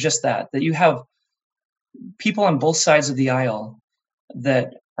healthcare is just that you have people on both sides of the aisle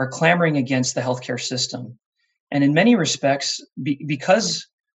that are clamoring against the healthcare system. And in many respects, because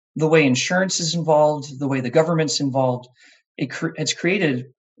the way insurance is involved, the way the government's involved, it's created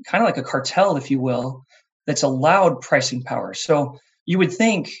kind of like a cartel, if you will, that's allowed pricing power. So you would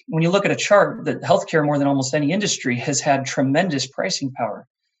think when you look at a chart that healthcare, more than almost any industry, has had tremendous pricing power.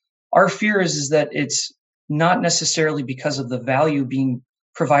 Our fear is that it's not necessarily because of the value being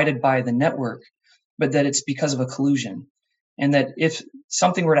provided by the network, but that it's because of a collusion. And that if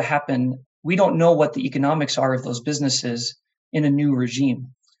something were to happen, we don't know what the economics are of those businesses in a new regime.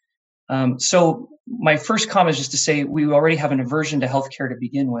 So my first comment is just to say we already have an aversion to healthcare to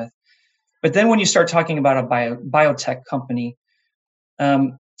begin with. But then when you start talking about a biotech company,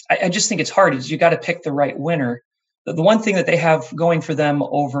 I just think it's hard. You got to pick the right winner. The one thing that they have going for them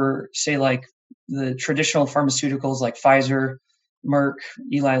over, say, like the traditional pharmaceuticals like Pfizer, Merck,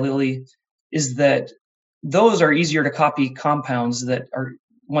 Eli Lilly, is that those are easier to copy compounds that are,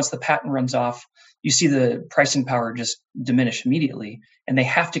 once the patent runs off, you see the pricing power just diminish immediately, and they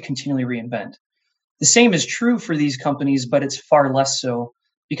have to continually reinvent. The same is true for these companies, but it's far less so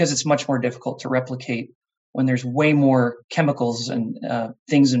because it's much more difficult to replicate when there's way more chemicals and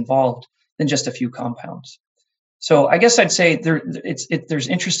things involved than just a few compounds. So I guess I'd say there's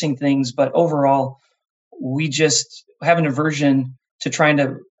interesting things, but overall, we just have an aversion to trying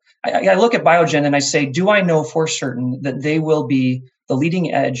to. I look at Biogen and I say, do I know for certain that they will be the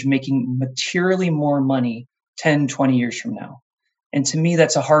leading edge, making materially more money 10, 20 years from now? And to me,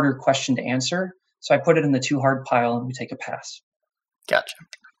 that's a harder question to answer. So I put it in the too hard pile and we take a pass. Gotcha.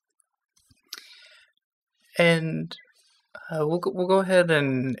 And we'll go ahead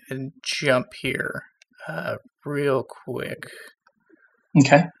and jump here real quick.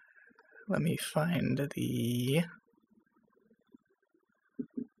 Okay. Let me find the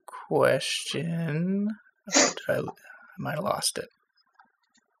question. I might have lost it.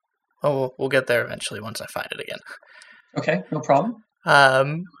 Oh, we'll get there eventually once I find it again. Okay, no problem.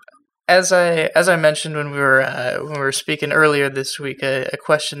 as I mentioned when we were speaking earlier this week, a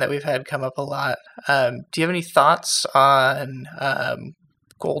question that we've had come up a lot. Do you have any thoughts on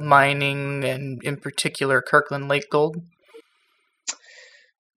gold mining and in particular Kirkland Lake Gold?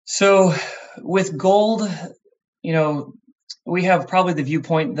 So with gold, we have probably the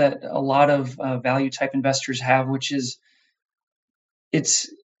viewpoint that a lot of value type investors have, which is it's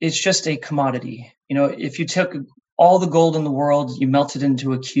just a commodity. If you took all the gold in the world, you melt it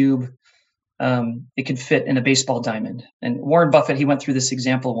into a cube, it could fit in a baseball diamond. And Warren Buffett, he went through this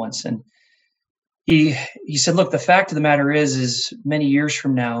example once, and he said, look, the fact of the matter is many years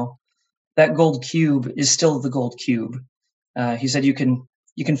from now, that gold cube is still the gold cube. He said you can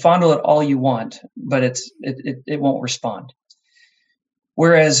fondle it all you want, but it won't respond.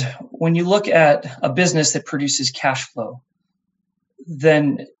 Whereas when you look at a business that produces cash flow,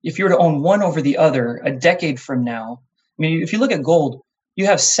 then if you were to own one over the other a decade from now, I mean, if you look at gold, you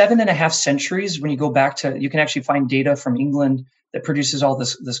have 7.5 centuries when you go back to, you can actually find data from England that produces all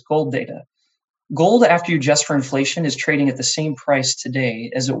this gold data. Gold, after you adjust for inflation, is trading at the same price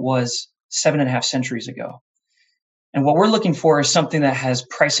today as it was 7.5 centuries ago. And what we're looking for is something that has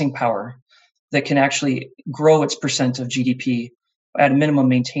pricing power, that can actually grow its percent of GDP, at a minimum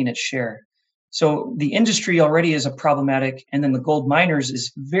maintain its share. So the industry already is a problematic, and then the gold miners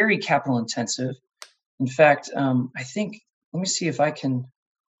is very capital intensive. In fact, I think, let me see if I can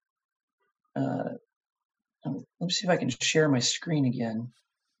share my screen again.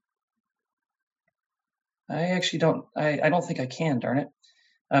 I actually don't, I don't think I can, darn it,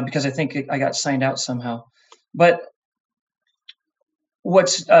 because I think I got signed out somehow. But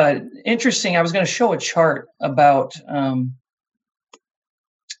what's interesting, I was going to show a chart about,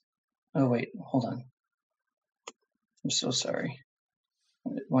 oh wait, hold on. I'm so sorry.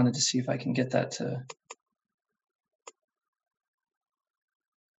 I wanted to see if I can get that to,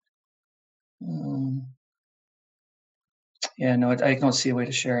 yeah, no, I don't see a way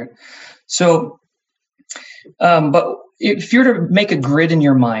to share it. So, but if you were to make a grid in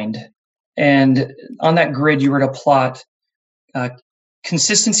your mind, and on that grid you were to plot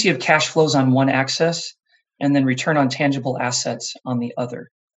consistency of cash flows on one axis, and then return on tangible assets on the other.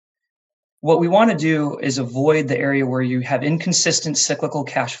 What we want to do is avoid the area where you have inconsistent cyclical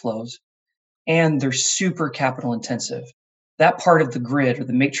cash flows and they're super capital intensive. That part of the grid or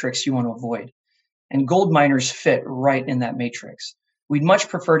the matrix you want to avoid. And gold miners fit right in that matrix. We'd much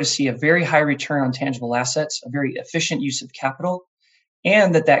prefer to see a very high return on tangible assets, a very efficient use of capital,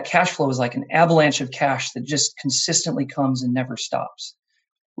 and that cash flow is like an avalanche of cash that just consistently comes and never stops.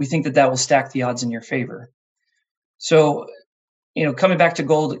 We think that will stack the odds in your favor. So, coming back to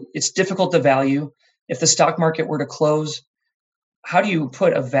gold, it's difficult to value. If the stock market were to close, how do you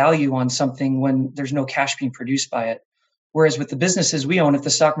put a value on something when there's no cash being produced by it? Whereas with the businesses we own, if the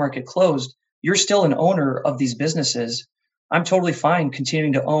stock market closed, you're still an owner of these businesses. I'm totally fine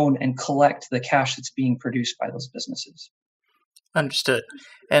continuing to own and collect the cash that's being produced by those businesses. Understood.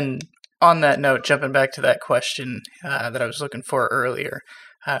 And on that note, jumping back to that question that I was looking for earlier,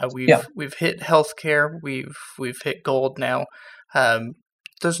 we've hit healthcare, we've hit gold now.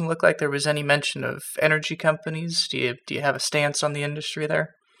 Doesn't look like there was any mention of energy companies. Do you have a stance on the industry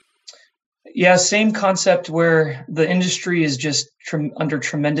there? Yeah, same concept where the industry is just under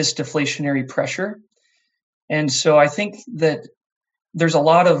tremendous deflationary pressure. And so I think that there's a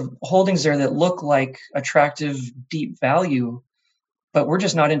lot of holdings there that look like attractive, deep value, but we're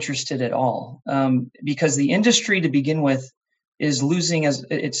just not interested at all, because the industry to begin with is losing as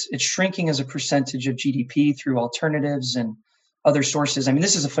it's shrinking as a percentage of GDP through alternatives and other sources. I mean,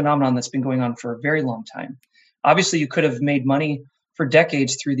 this is a phenomenon that's been going on for a very long time. Obviously, you could have made money for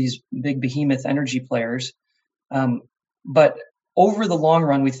decades through these big behemoth energy players. But over the long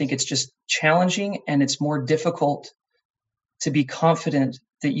run, we think it's just challenging and it's more difficult to be confident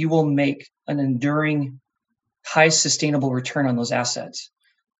that you will make an enduring, high sustainable return on those assets.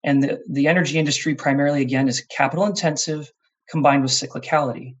 And the energy industry primarily, again, is capital intensive combined with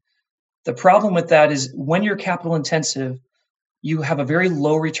cyclicality. The problem with that is when you're capital intensive, you have a very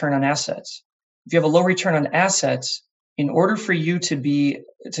low return on assets. If you have a low return on assets, in order for you to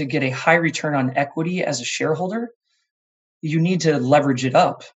get a high return on equity as a shareholder, you need to leverage it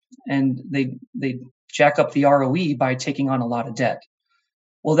up. And they jack up the ROE by taking on a lot of debt.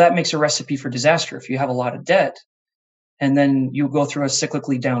 Well, that makes a recipe for disaster. If you have a lot of debt and then you go through a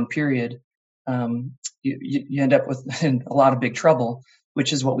cyclically down period, you end up with a lot of big trouble,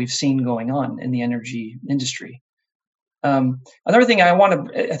 which is what we've seen going on in the energy industry. Another thing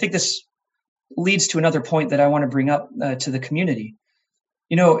I think this leads to another point that I want to bring up to the community.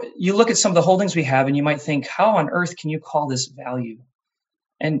 You look at some of the holdings we have and you might think, how on earth can you call this value?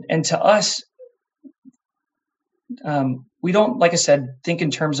 And to us, we don't, like I said, think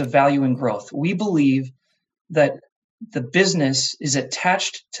in terms of value and growth. We believe that the business is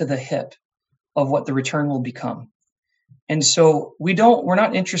attached to the hip of what the return will become. And so we're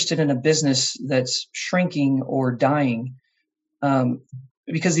not interested in a business that's shrinking or dying,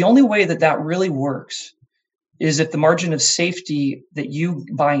 because the only way that that really works is if the margin of safety that you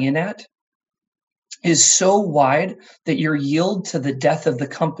buy in at is so wide that your yield to the death of the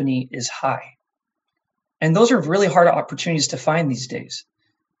company is high. And those are really hard opportunities to find these days.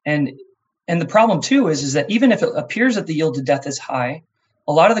 And the problem too is that even if it appears that the yield to death is high,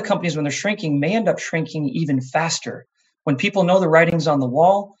 a lot of the companies, when they're shrinking, may end up shrinking even faster. When people know the writing's on the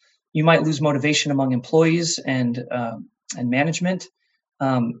wall, you might lose motivation among employees and management.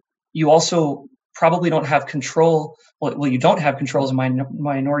 You also probably don't have control. Well, you don't have control as a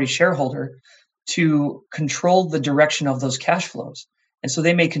minority shareholder to control the direction of those cash flows. And so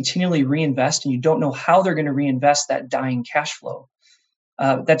they may continually reinvest, and you don't know how they're going to reinvest that dying cash flow.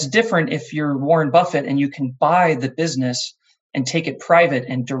 That's different if you're Warren Buffett and you can buy the business and take it private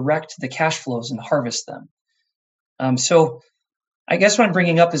and direct the cash flows and harvest them. So I guess what I'm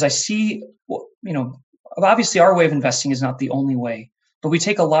bringing up is I see, obviously our way of investing is not the only way, but we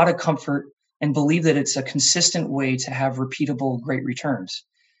take a lot of comfort and believe that it's a consistent way to have repeatable great returns.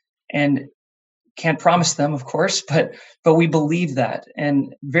 And can't promise them, of course, but we believe that,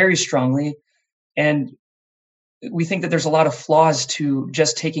 and very strongly. And we think that there's a lot of flaws to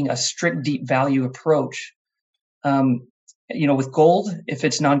just taking a strict deep value approach. With gold, if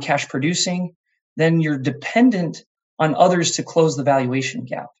it's non-cash producing, then you're dependent on others to close the valuation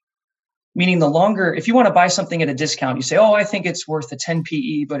gap. Meaning if you want to buy something at a discount, you say, oh, I think it's worth a 10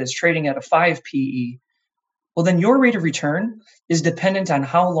 PE, but it's trading at a 5 PE. Well, then your rate of return is dependent on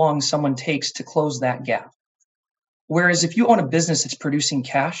how long someone takes to close that gap. Whereas if you own a business that's producing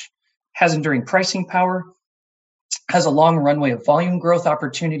cash, has enduring pricing power, has a long runway of volume growth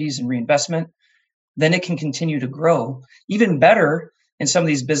opportunities and reinvestment, then it can continue to grow. Even better in some of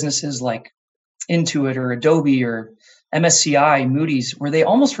these businesses like Intuit or Adobe or MSCI, Moody's, where they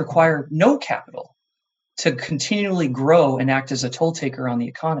almost require no capital to continually grow and act as a toll taker on the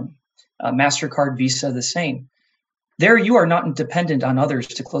economy. MasterCard, Visa, the same. There you are not dependent on others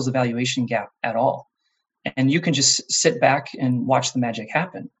to close the valuation gap at all. And you can just sit back and watch the magic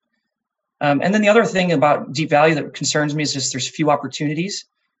happen. And then the other thing about deep value that concerns me is just there's few opportunities.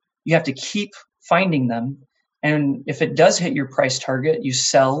 You have to keep finding them. And if it does hit your price target, you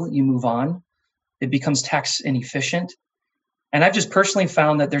sell, you move on. It becomes tax inefficient. And I've just personally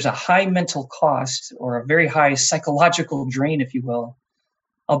found that there's a high mental cost or a very high psychological drain, if you will.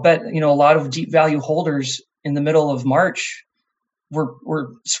 I'll bet, a lot of deep value holders in the middle of March were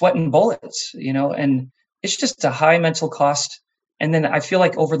sweating bullets, and it's just a high mental cost. And then I feel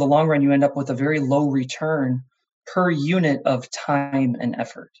like over the long run, you end up with a very low return per unit of time and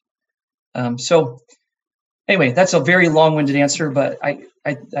effort. So anyway, that's a very long-winded answer, but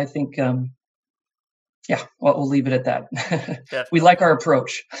I think, we'll leave it at that. We like our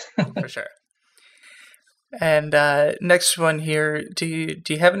approach. For sure. And next one here, do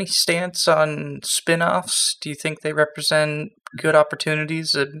you have any stance on spin-offs? Do you think they represent good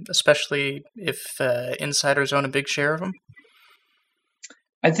opportunities, especially if insiders own a big share of them?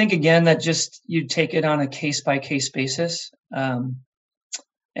 I think, again, that just you take it on a case-by-case basis.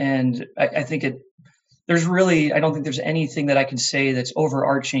 And I think I don't think there's anything that I can say that's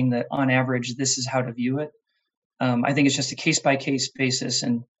overarching that on average, this is how to view it. I think it's just a case-by-case basis.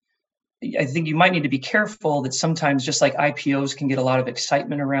 And I think you might need to be careful that sometimes, just like IPOs can get a lot of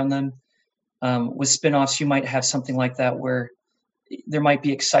excitement around them, with spinoffs, you might have something like that where there might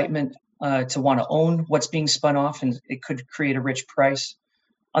be excitement to want to own what's being spun off, and it could create a rich price.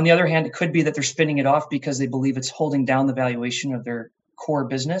 On the other hand, it could be that they're spinning it off because they believe it's holding down the valuation of their core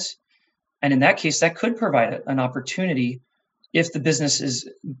business. And in that case, that could provide an opportunity if the business is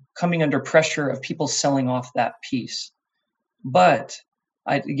coming under pressure of people selling off that piece. But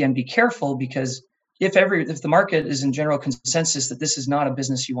I'd again be careful, because if the market is in general consensus that this is not a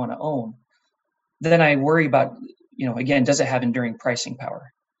business you want to own, then I worry about, again, does it have enduring pricing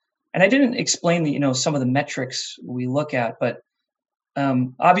power? And I didn't explain some of the metrics we look at, but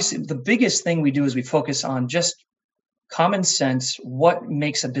obviously the biggest thing we do is we focus on just common sense, what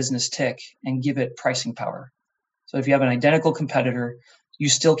makes a business tick, and give it pricing power. So if you have an identical competitor, you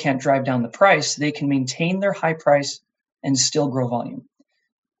still can't drive down the price. They can maintain their high price and still grow volume.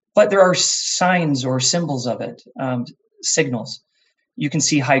 But there are signs or symbols of it, signals. You can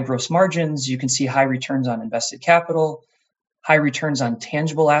see high gross margins. You can see high returns on invested capital, high returns on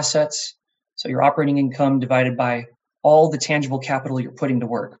tangible assets. So your operating income divided by all the tangible capital you're putting to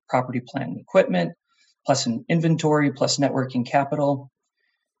work, property, plant, and equipment, plus an inventory, plus net working capital.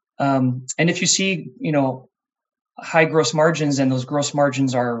 And if you see, high gross margins and those gross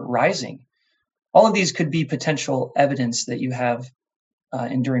margins are rising, all of these could be potential evidence that you have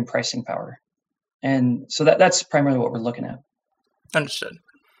enduring pricing power. And so that's primarily what we're looking at. Understood.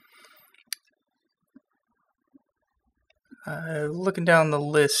 Looking down the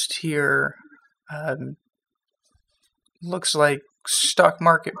list here, looks like stock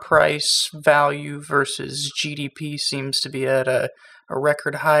market price value versus GDP seems to be at a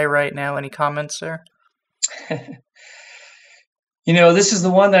record high right now. Any comments there? This is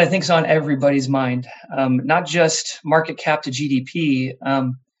the one that I think is on everybody's mind, not just market cap to GDP,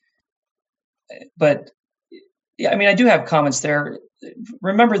 but yeah, I do have comments there.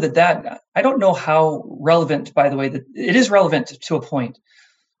 Remember that I don't know how relevant, by the way, that it is relevant to a point,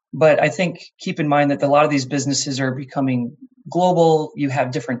 but I think keep in mind that a lot of these businesses are becoming global. You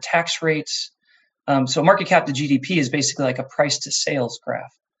have different tax rates. So market cap to GDP is basically like a price to sales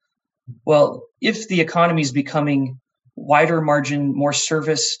graph. Well, if the economy is becoming wider margin, more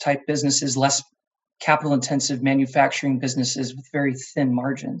service type businesses, less capital intensive manufacturing businesses with very thin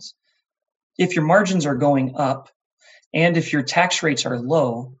margins, if your margins are going up and if your tax rates are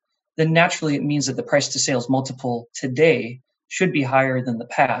low, then naturally it means that the price to sales multiple today should be higher than the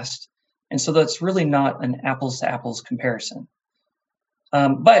past. And so that's really not an apples to apples comparison.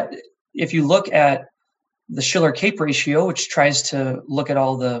 But if you look at the Shiller Cape ratio, which tries to look at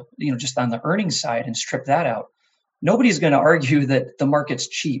all the, just on the earnings side and strip that out, nobody's going to argue that the market's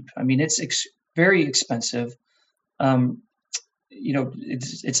cheap. It's very expensive.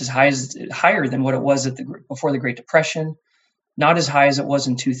 It's higher than what it was before the Great Depression, not as high as it was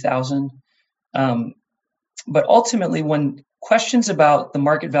in 2000. But ultimately, when questions about the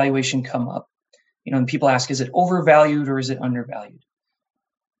market valuation come up, and people ask, is it overvalued or is it undervalued?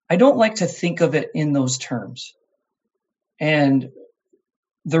 I don't like to think of it in those terms. And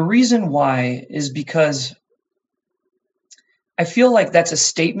the reason why is because I feel like that's a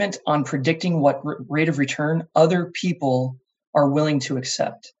statement on predicting what rate of return other people are willing to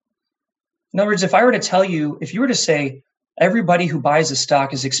accept. In other words, if you were to say everybody who buys a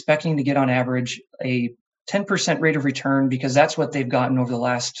stock is expecting to get on average a 10% rate of return because that's what they've gotten over the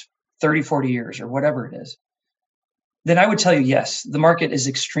last 30, 40 years or whatever it is, then I would tell you, yes, the market is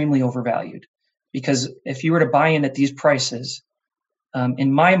extremely overvalued. Because if you were to buy in at these prices,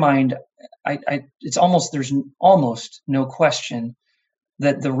 in my mind, there's almost no question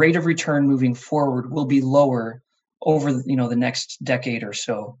that the rate of return moving forward will be lower over the next decade or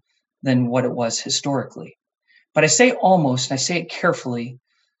so than what it was historically. But I say almost, and I say it carefully,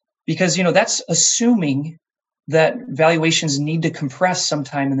 because that's assuming that valuations need to compress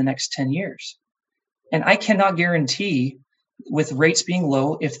sometime in the next 10 years. And I cannot guarantee, with rates being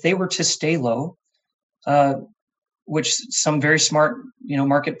low, if they were to stay low, which some very smart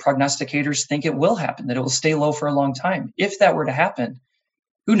market prognosticators think it will happen, that it will stay low for a long time. If that were to happen,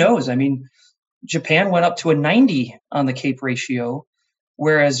 who knows? Japan went up to a 90 on the Cape ratio,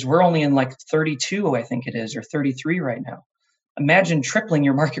 whereas we're only in like 32, I think it is, or 33 right now. Imagine tripling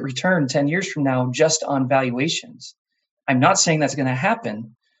your market return 10 years from now just on valuations. I'm not saying that's going to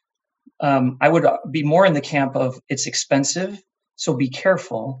happen. I would be more in the camp of it's expensive, so be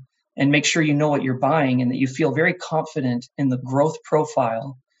careful and make sure you know what you're buying and that you feel very confident in the growth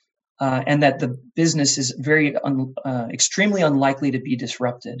profile and that the business is extremely unlikely to be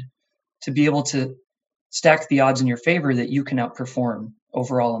disrupted, to be able to stack the odds in your favor that you can outperform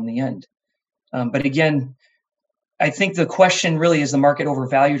overall in the end. But again, I think the question really, is the market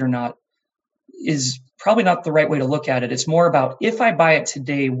overvalued or not, is probably not the right way to look at it. It's more about, if I buy it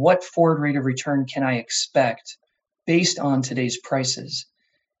today, what forward rate of return can I expect based on today's prices?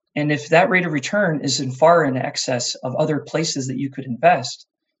 And if that rate of return is far in excess of other places that you could invest,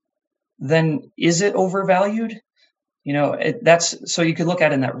 then is it overvalued? That's so you could look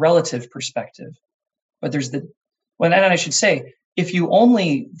at it in that relative perspective. But and I should say, if you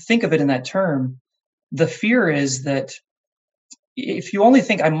only think of it in that term, the fear is that if you only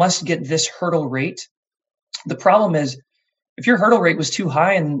think I must get this hurdle rate, the problem is if your hurdle rate was too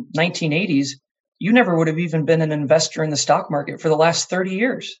high in 1980s, you never would have even been an investor in the stock market for the last 30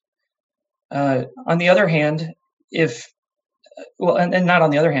 years. On the other hand, not on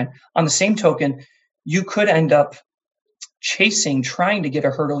the other hand, on the same token, you could end up trying to get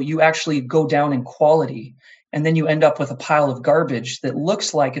a hurdle. You actually go down in quality, and then you end up with a pile of garbage that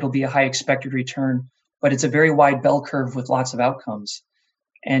looks like it'll be a high expected return, but it's a very wide bell curve with lots of outcomes.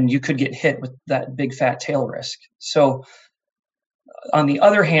 And you could get hit with that big fat tail risk. So on the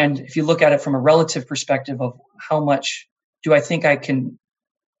other hand, if you look at it from a relative perspective of how much do I think I can,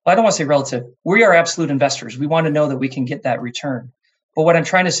 well, I don't want to say relative. We are absolute investors. We want to know that we can get that return. But what I'm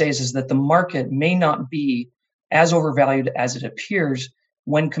trying to say is that the market may not be as overvalued as it appears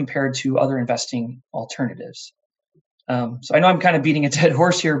when compared to other investing alternatives. So I know I'm kind of beating a dead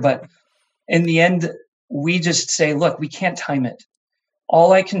horse here, but in the end, we just say, look, we can't time it.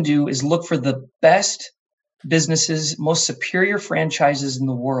 All I can do is look for the best businesses, most superior franchises in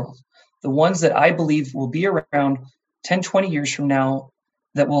the world, the ones that I believe will be around 10, 20 years from now,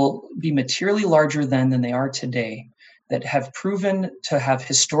 that will be materially larger than they are today, that have proven to have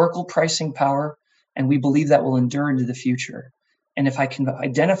historical pricing power, and we believe that will endure into the future. And if I can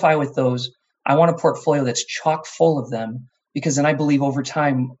identify with those, I want a portfolio that's chock full of them, because then I believe over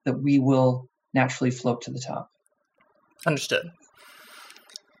time that we will naturally float to the top. Understood.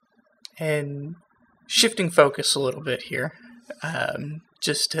 And shifting focus a little bit here,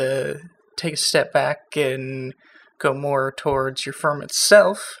 just to take a step back and go more towards your firm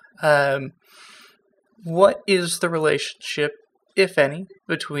itself, what is the relationship, if any,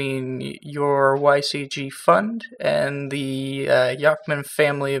 between your YCG fund and the Yacktman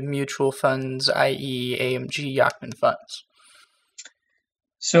family of mutual funds, i.e. AMG Yacktman funds?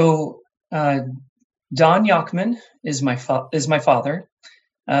 So Don Yacktman is my father.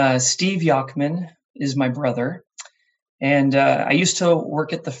 Steve Yacktman is my brother. And I used to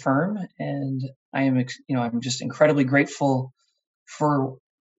work at the firm, and I'm just incredibly grateful for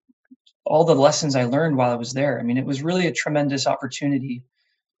all the lessons I learned while I was there. I mean, it was really a tremendous opportunity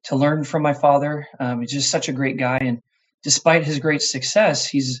to learn from my father. He's just such a great guy, and despite his great success,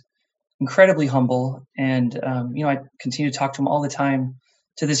 he's incredibly humble. And I continue to talk to him all the time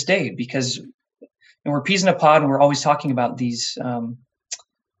to this day, because we're peas in a pod, and we're always talking about these.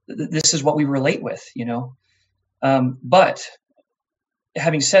 This is what we relate with, But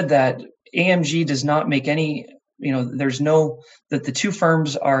having said that, AMG does not make any. There's no that the two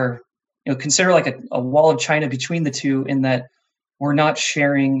firms are. Consider like a wall of China between the two, in that we're not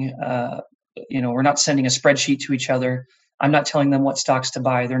sharing, we're not sending a spreadsheet to each other. I'm not telling them what stocks to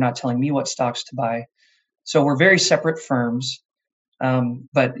buy. They're not telling me what stocks to buy. So we're very separate firms.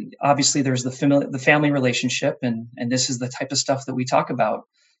 But obviously there's the family relationship, and this is the type of stuff that we talk about.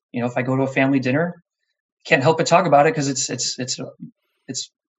 If I go to a family dinner, can't help but talk about it, because it's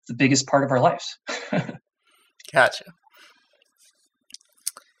the biggest part of our lives. Gotcha.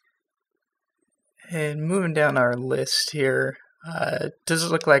 And moving down our list here, does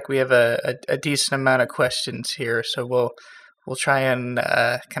it look like we have a decent amount of questions here? So we'll try and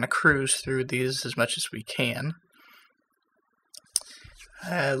kind of cruise through these as much as we can.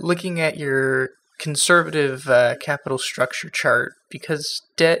 Looking at your conservative capital structure chart, because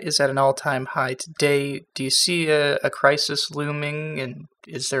debt is at an all-time high today, do you see a crisis looming, and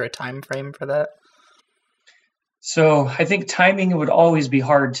is there a time frame for that? So I think timing would always be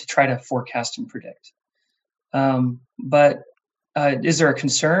hard to try to forecast and predict. But is there a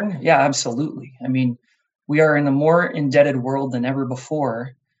concern? Yeah, absolutely. I mean, we are in a more indebted world than ever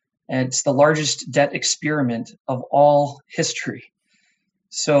before, and it's the largest debt experiment of all history.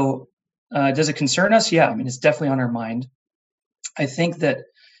 So does it concern us? Yeah, I mean, it's definitely on our mind. I think that,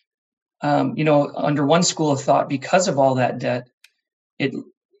 under one school of thought, because of all that debt, it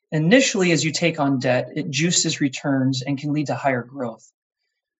initially, as you take on debt, it juices returns and can lead to higher growth.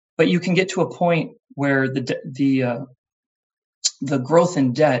 But you can get to a point where the growth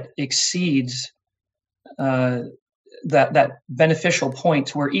in debt exceeds that beneficial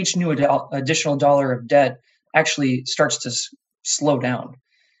point, where each new additional dollar of debt actually starts to slow down.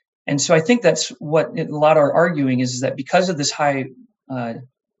 And so I think that's what a lot are arguing, is that because of this high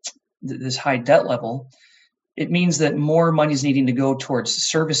debt level, it means that more money is needing to go towards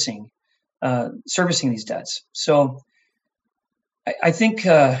servicing these debts. So I think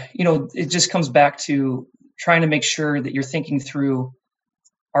it just comes back to trying to make sure that you're thinking through: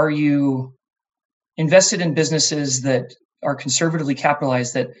 are you invested in businesses that are conservatively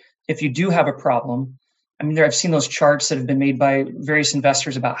capitalized, that if you do have a problem, I mean, I've seen those charts that have been made by various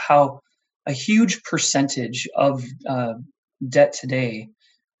investors about how a huge percentage of debt today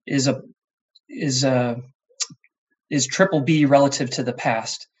is triple B relative to the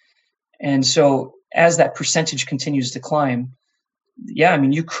past. And so as that percentage continues to climb, yeah, I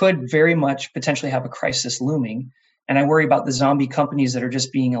mean, you could very much potentially have a crisis looming. And I worry about the zombie companies that are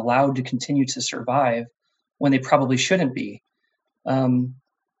just being allowed to continue to survive when they probably shouldn't be.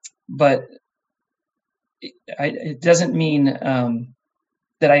 But it doesn't mean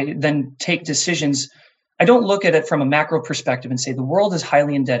that I then take decisions. I don't look at it from a macro perspective and say the world is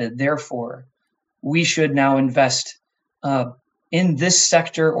highly indebted, therefore we should now invest in this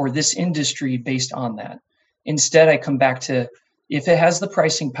sector or this industry based on that. Instead, I come back to if it has the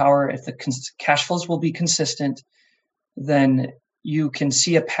pricing power, if the cash flows will be consistent, then you can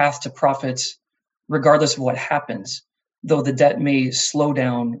see a path to profits regardless of what happens, though the debt may slow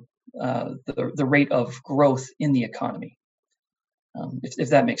down the rate of growth in the economy, if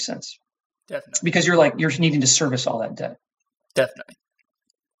that makes sense. Definitely. Because you're needing to service all that debt. Definitely.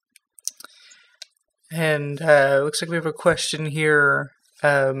 And looks like we have a question here.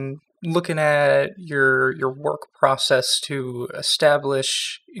 Looking at your work process to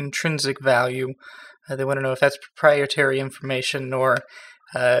establish intrinsic value, they want to know if that's proprietary information or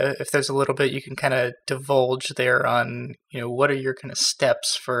if there's a little bit you can kind of divulge there on, what are your kind of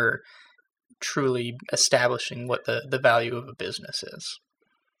steps for truly establishing what the value of a business is.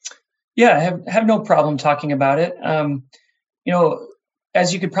 Yeah, I have no problem talking about it.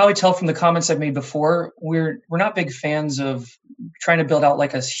 As you could probably tell from the comments I've made before, we're not big fans of trying to build out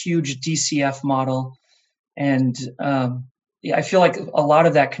like a huge DCF model, and I feel like a lot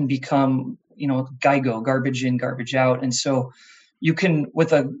of that can become GIGO, garbage in, garbage out, and so you can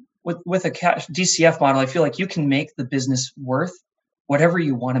with a cash DCF model, I feel like you can make the business worth whatever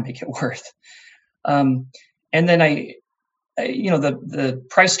you want to make it worth, and then the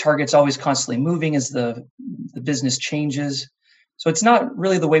price target's always constantly moving as the business changes. So it's not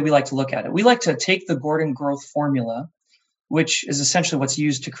really the way we like to look at it. We like to take the Gordon growth formula, which is essentially what's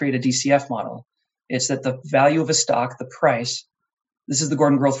used to create a DCF model. It's that the value of a stock, the price, this is the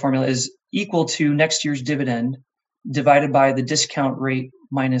Gordon growth formula, is equal to next year's dividend divided by the discount rate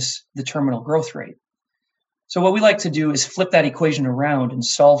minus the terminal growth rate. So what we like to do is flip that equation around and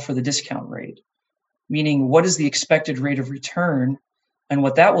solve for the discount rate, meaning what is the expected rate of return? And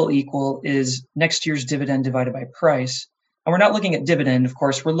what that will equal is next year's dividend divided by price. And we're not looking at dividend, of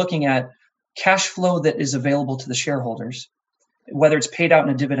course, we're looking at cash flow that is available to the shareholders, whether it's paid out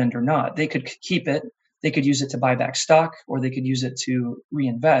in a dividend or not. They could keep it, they could use it to buy back stock, or they could use it to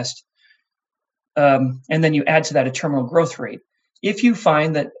reinvest. And then you add to that a terminal growth rate. If you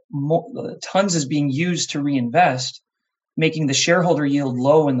find that tons is being used to reinvest, making the shareholder yield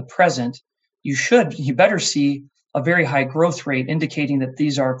low in the present, you better see a very high growth rate indicating that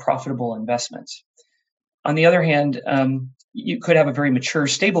these are profitable investments. On the other hand, you could have a very mature,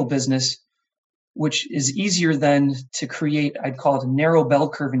 stable business, which is easier then to create, I'd call it a narrow bell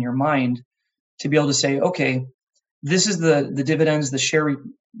curve in your mind, to be able to say, okay, this is the dividends, the share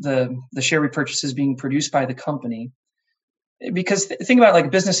repurchases being produced by the company. Because think about like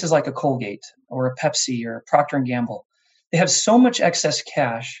businesses like a Colgate or a Pepsi or a Procter & Gamble. They have so much excess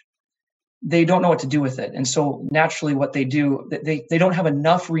cash, they don't know what to do with it. And so naturally what they do, they don't have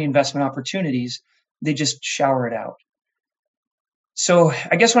enough reinvestment opportunities. They just shower it out. So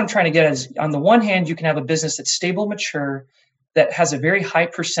I guess what I'm trying to get is, on the one hand, you can have a business that's stable, mature, that has a very high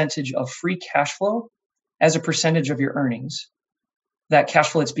percentage of free cash flow as a percentage of your earnings. That cash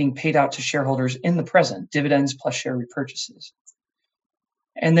flow that's being paid out to shareholders in the present, dividends plus share repurchases.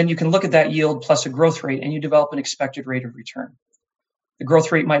 And then you can look at that yield plus a growth rate, and you develop an expected rate of return. The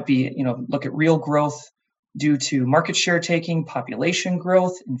growth rate might be, look at real growth due to market share taking, population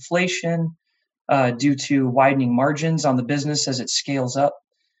growth, inflation, due to widening margins on the business as it scales up.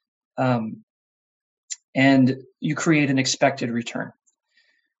 And you create an expected return.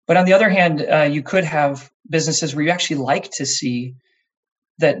 But on the other hand, you could have businesses where you actually like to see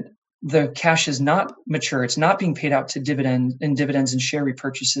that the cash is not mature. It's not being paid out to dividends and share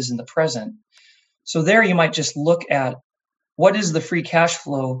repurchases in the present. So there you might just look at what is the free cash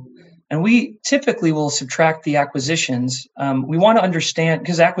flow. And we typically will subtract the acquisitions. We want to understand,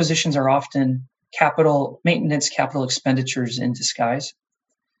 because acquisitions are often maintenance capital expenditures in disguise.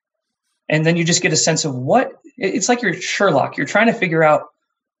 And then you just get a sense of it's like you're Sherlock. You're trying to figure out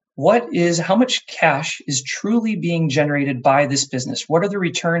how much cash is truly being generated by this business? What are the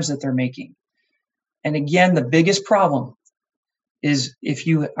returns that they're making? And again, the biggest problem is if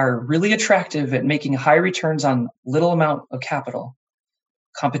you are really attractive at making high returns on little amount of capital,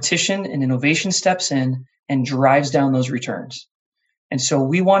 competition and innovation steps in and drives down those returns. And so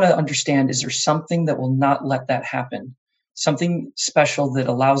we want to understand, is there something that will not let that happen? Something special that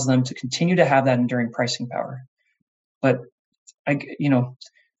allows them to continue to have that enduring pricing power. But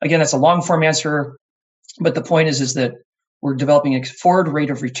again, that's a long form answer, but the point is that we're developing a forward rate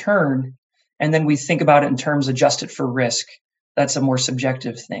of return, and then we think about it in terms adjusted for risk. That's a more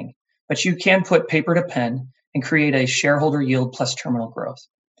subjective thing. But you can put paper to pen and create a shareholder yield plus terminal growth.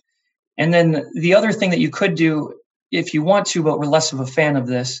 And then the other thing that you could do, if you want to, but we're less of a fan of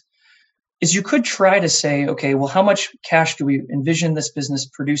this, is you could try to say, okay, well, how much cash do we envision this business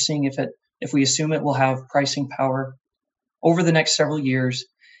producing if we assume it will have pricing power? over the next several years.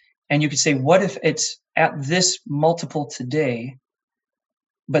 And you could say, what if it's at this multiple today,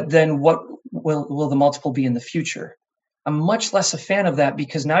 but then what will the multiple be in the future? I'm much less a fan of that,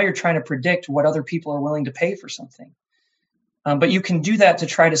 because now you're trying to predict what other people are willing to pay for something. But you can do that to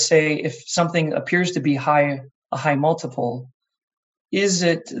try to say, if something appears to be a high multiple, is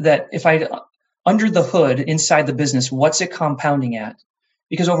it that if under the hood inside the business, what's it compounding at?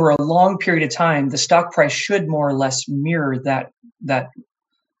 Because over a long period of time, the stock price should more or less mirror that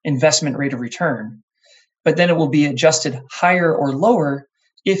investment rate of return. But then it will be adjusted higher or lower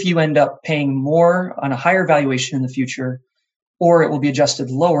if you end up paying more on a higher valuation in the future, or it will be adjusted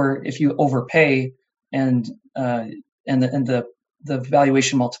lower if you overpay and the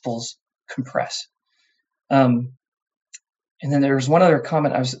valuation multiples compress. And then there was one other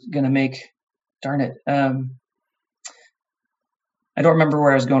comment I was going to make. Darn it. I don't remember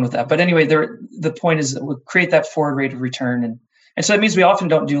where I was going with that. But anyway, the point is that we'll create that forward rate of return. And so that means we often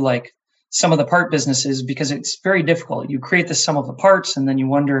don't do like sum of the part businesses, because it's very difficult. You create the sum of the parts, and then you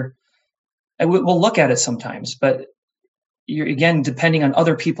wonder, we'll look at it sometimes, but you're, again, depending on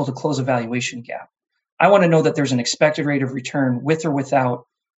other people to close a valuation gap. I want to know that there's an expected rate of return with or without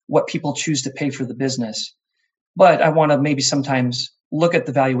what people choose to pay for the business. But I want to maybe sometimes look at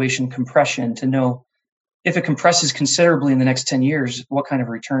the valuation compression to know if it compresses considerably in the next 10 years, what kind of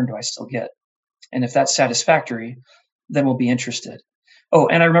return do I still get? And if that's satisfactory, then we'll be interested. Oh,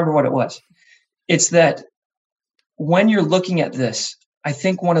 and I remember what it was. It's that when you're looking at this, I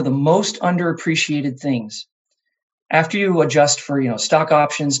think one of the most underappreciated things, after you adjust for, stock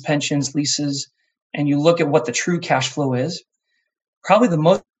options, pensions, leases, and you look at what the true cash flow is, probably the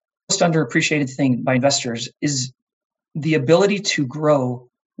most underappreciated thing by investors is the ability to grow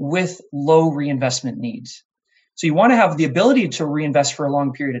with low reinvestment needs. So you want to have the ability to reinvest for a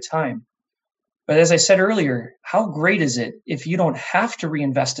long period of time. But as I said earlier, how great is it if you don't have to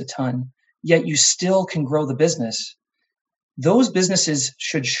reinvest a ton, yet you still can grow the business? Those businesses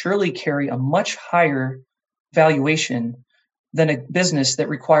should surely carry a much higher valuation than a business that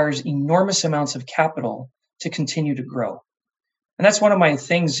requires enormous amounts of capital to continue to grow. And that's one of my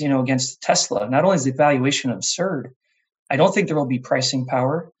things, against Tesla. Not only is the valuation absurd, I don't think there will be pricing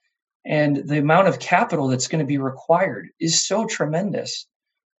power. And the amount of capital that's going to be required is so tremendous.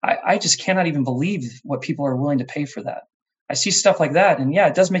 I just cannot even believe what people are willing to pay for that. I see stuff like that, and yeah,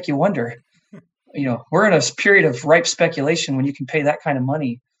 it does make you wonder. We're in a period of ripe speculation when you can pay that kind of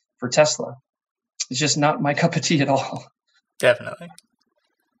money for Tesla. It's just not my cup of tea at all. Definitely.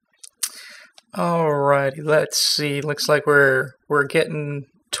 Alrighty, let's see. Looks like we're getting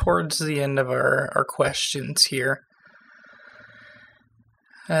towards the end of our questions here.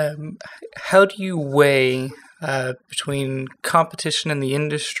 How do you weigh between competition in the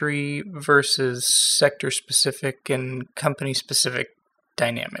industry versus sector-specific and company-specific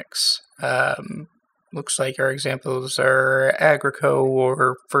dynamics? Looks like our examples are Agrico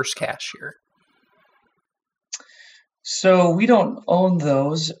or First Cashier. So we don't own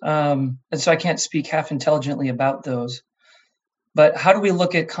those, and so I can't speak half intelligently about those. But how do we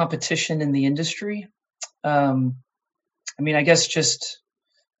look at competition in the industry? I guess just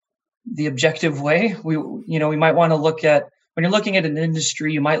the objective way. We might want to look at, when you're looking at an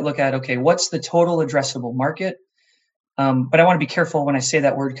industry, you might look at, okay, what's the total addressable market? But I want to be careful when I say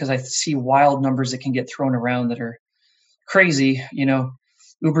that word, because I see wild numbers that can get thrown around that are crazy.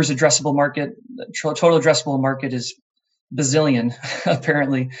 Uber's addressable market, total addressable market is bazillion,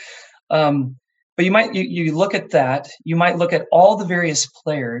 apparently. But you look at that. You might look at all the various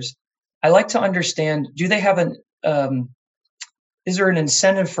players. I like to understand: do they have is there an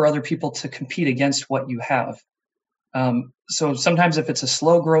incentive for other people to compete against what you have? So sometimes if it's a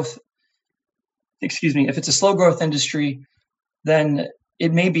slow growth industry, then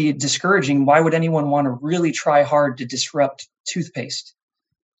it may be discouraging. Why would anyone want to really try hard to disrupt toothpaste?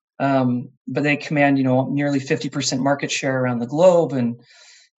 But they command, nearly 50% market share around the globe. And,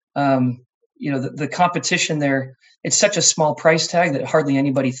 the competition there, it's such a small price tag that hardly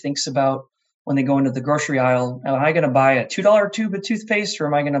anybody thinks about when they go into the grocery aisle. Am I going to buy a $2 tube of toothpaste, or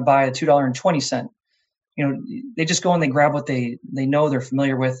am I going to buy a $2.20? They just go and they grab what they know they're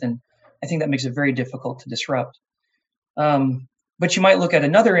familiar with. And I think that makes it very difficult to disrupt. But you might look at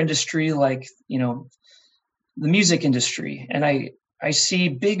another industry like, the music industry. And I see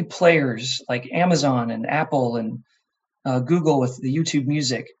big players like Amazon and Apple and Google with the YouTube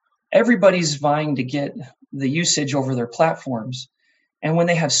Music. Everybody's vying to get the usage over their platforms. And when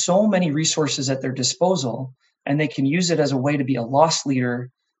they have so many resources at their disposal, and they can use it as a way to be a loss leader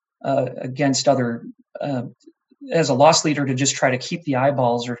against other, as a loss leader to just try to keep the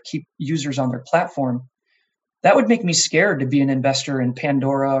eyeballs or keep users on their platform, that would make me scared to be an investor in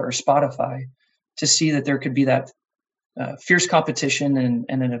Pandora or Spotify, to see that there could be that fierce competition and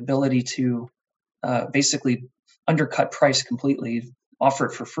an ability to basically undercut price completely, offer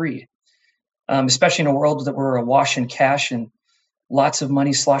it for free, especially in a world that we're awash in cash and lots of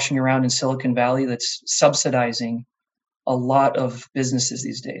money sloshing around in Silicon Valley that's subsidizing a lot of businesses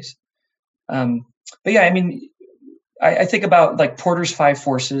these days. But yeah, I mean, I think about like Porter's 5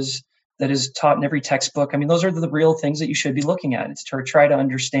 forces that is taught in every textbook. I mean, those are the real things that you should be looking at. It's to try to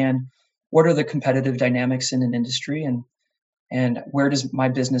understand what are the competitive dynamics in an industry, and where does my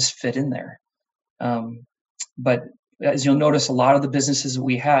business fit in there. But as you'll notice, a lot of the businesses that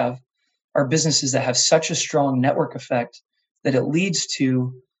we have are businesses that have such a strong network effect that it leads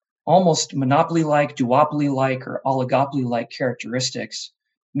to almost monopoly-like, duopoly-like, or oligopoly-like characteristics,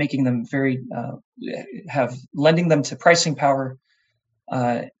 making them very lending them to pricing power,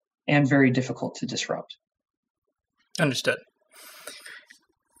 and very difficult to disrupt. Understood.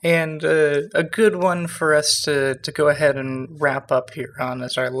 And a good one for us to go ahead and wrap up here on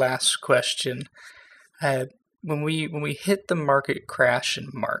as our last question. When we hit the market crash in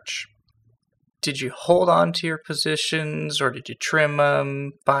March, did you hold on to your positions, or did you trim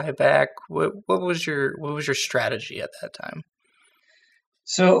them, buy back? What was your strategy at that time?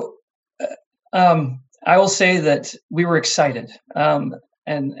 So I will say that we were excited,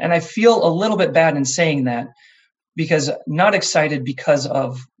 and I feel a little bit bad in saying that, because not excited because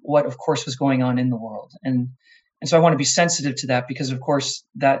of what, of course, was going on in the world, and so I want to be sensitive to that, because of course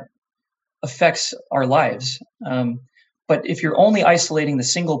that affects our lives. But if you're only isolating the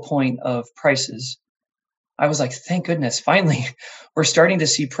single point of prices, I was like, thank goodness, finally, we're starting to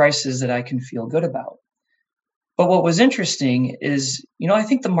see prices that I can feel good about. But what was interesting is, I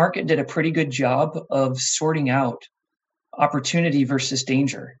think the market did a pretty good job of sorting out opportunity versus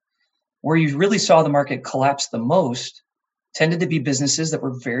danger. Where you really saw the market collapse the most tended to be businesses that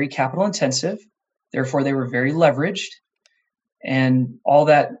were very capital intensive. Therefore, they were very leveraged, and all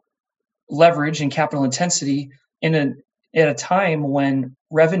that leverage and capital intensity at a time when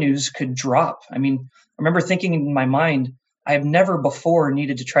revenues could drop. I mean, I remember thinking in my mind, I have never before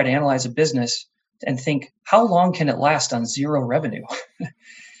needed to try to analyze a business and think, how long can it last on zero revenue?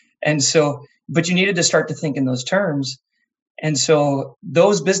 And so, but you needed to start to think in those terms. And so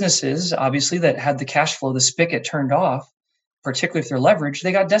those businesses, obviously, that had the cash flow, the spigot turned off, particularly if they're leveraged,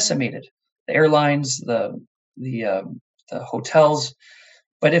 they got decimated. The airlines, the hotels.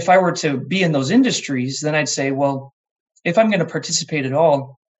 But if I were to be in those industries, then I'd say, well, if I'm going to participate at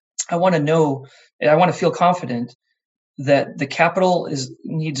all, I want to feel confident that the capital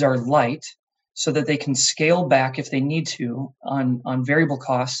needs are light, so that they can scale back if they need to on variable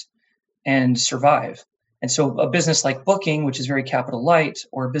costs and survive. And so a business like Booking, which is very capital light,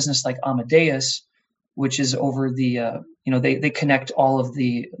 or a business like Amadeus, which is over the, they connect all of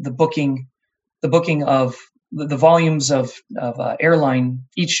the booking of the volumes of airline,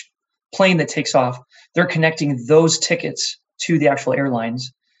 each plane that takes off, they're connecting those tickets to the actual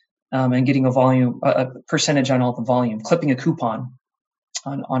airlines, and getting a percentage on all the volume, clipping a coupon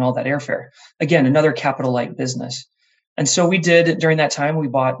on all that airfare. Again, another capital light business. And so we did, during that time, we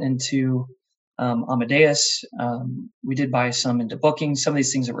bought into Amadeus. We did buy some into Booking, some of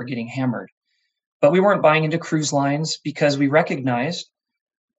these things that were getting hammered. But we weren't buying into cruise lines, because we recognized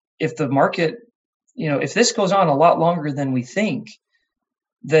if the market, if this goes on a lot longer than we think,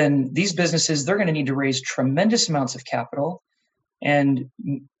 then these businesses, they're going to need to raise tremendous amounts of capital, and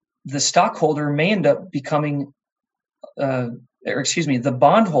the stockholder may end up becoming, the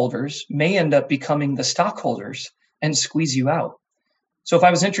bondholders may end up becoming the stockholders and squeeze you out. So if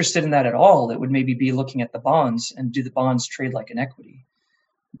I was interested in that at all, it would maybe be looking at the bonds, and do the bonds trade like an equity.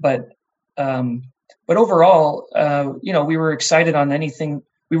 But overall, we were excited on anything.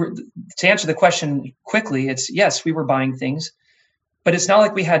 To answer the question quickly, it's yes, we were buying things, but it's not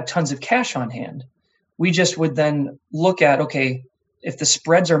like we had tons of cash on hand. We just would then look at, okay, if the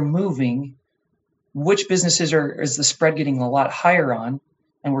spreads are moving, which businesses is the spread getting a lot higher on,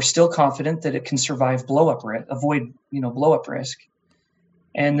 and we're still confident that it can survive avoid blow up risk.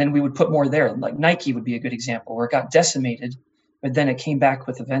 And then we would put more there. Like Nike would be a good example, where it got decimated, but then it came back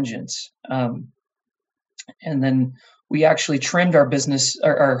with a vengeance. And then we actually trimmed our business,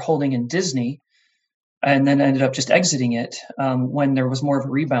 our holding in Disney, and then ended up just exiting it when there was more of a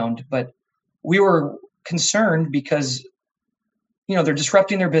rebound. But we were concerned because, they're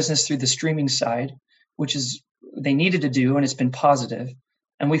disrupting their business through the streaming side, which is they needed to do, and it's been positive.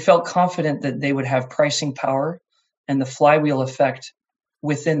 And we felt confident that they would have pricing power and the flywheel effect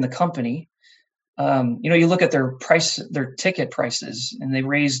within the company. You look at their ticket prices, and they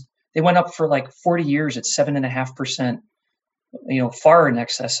raised They went up for like 40 years at 7.5%, far in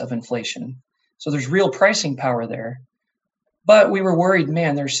excess of inflation. So there's real pricing power there. But we were worried,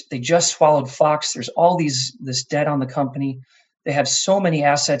 man, they just swallowed Fox. There's all this debt on the company. They have so many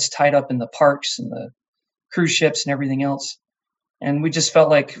assets tied up in the parks and the cruise ships and everything else. And we just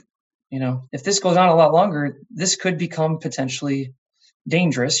felt like, if this goes on a lot longer, this could become potentially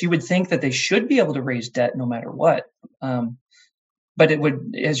dangerous. You would think that they should be able to raise debt no matter what. But it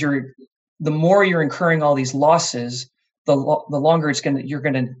would, the more you're incurring all these losses, the longer it's going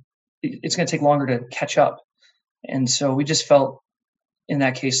to take longer to catch up. And so we just felt in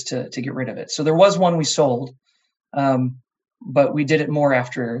that case to get rid of it. So there was one we sold, but we did it more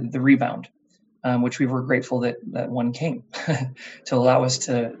after the rebound, which we were grateful that one came to allow us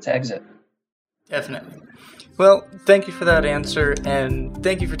to exit. Definitely. Well, thank you for that answer, and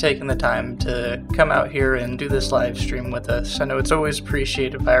thank you for taking the time to come out here and do this live stream with us. I know it's always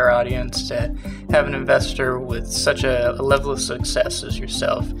appreciated by our audience to have an investor with such a level of success as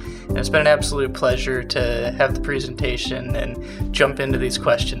yourself. And it's been an absolute pleasure to have the presentation and jump into these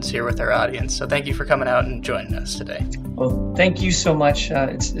questions here with our audience. So thank you for coming out and joining us today. Well, thank you so much.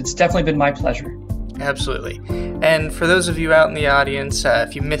 It's definitely been my pleasure. Absolutely. And for those of you out in the audience,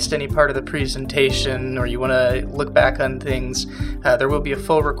 if you missed any part of the presentation or you want to look back on things, there will be a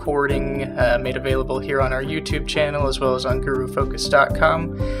full recording made available here on our YouTube channel as well as on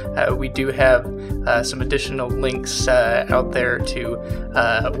gurufocus.com. We do have some additional links out there to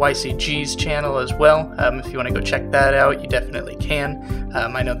YCG's channel as well. If you want to go check that out, you definitely can.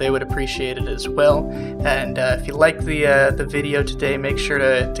 I know they would appreciate it as well. And if you liked the video today, make sure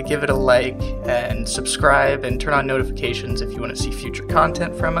to give it a like and subscribe and turn on notifications if you want to see future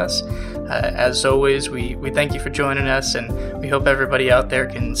content from us. As always, we thank you for joining us, and we hope everybody out there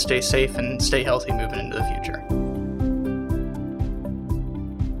can stay safe and stay healthy moving into the future.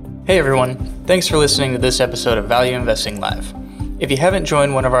 Hey everyone, thanks for listening to this episode of Value Investing Live. If you haven't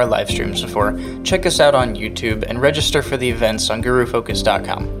joined one of our live streams before, check us out on YouTube and register for the events on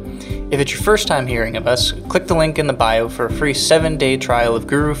gurufocus.com. If it's your first time hearing of us, click the link in the bio for a free 7-day trial of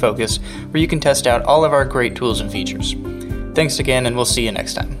Guru Focus where you can test out all of our great tools and features. Thanks again, and we'll see you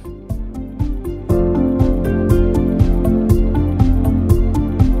next time.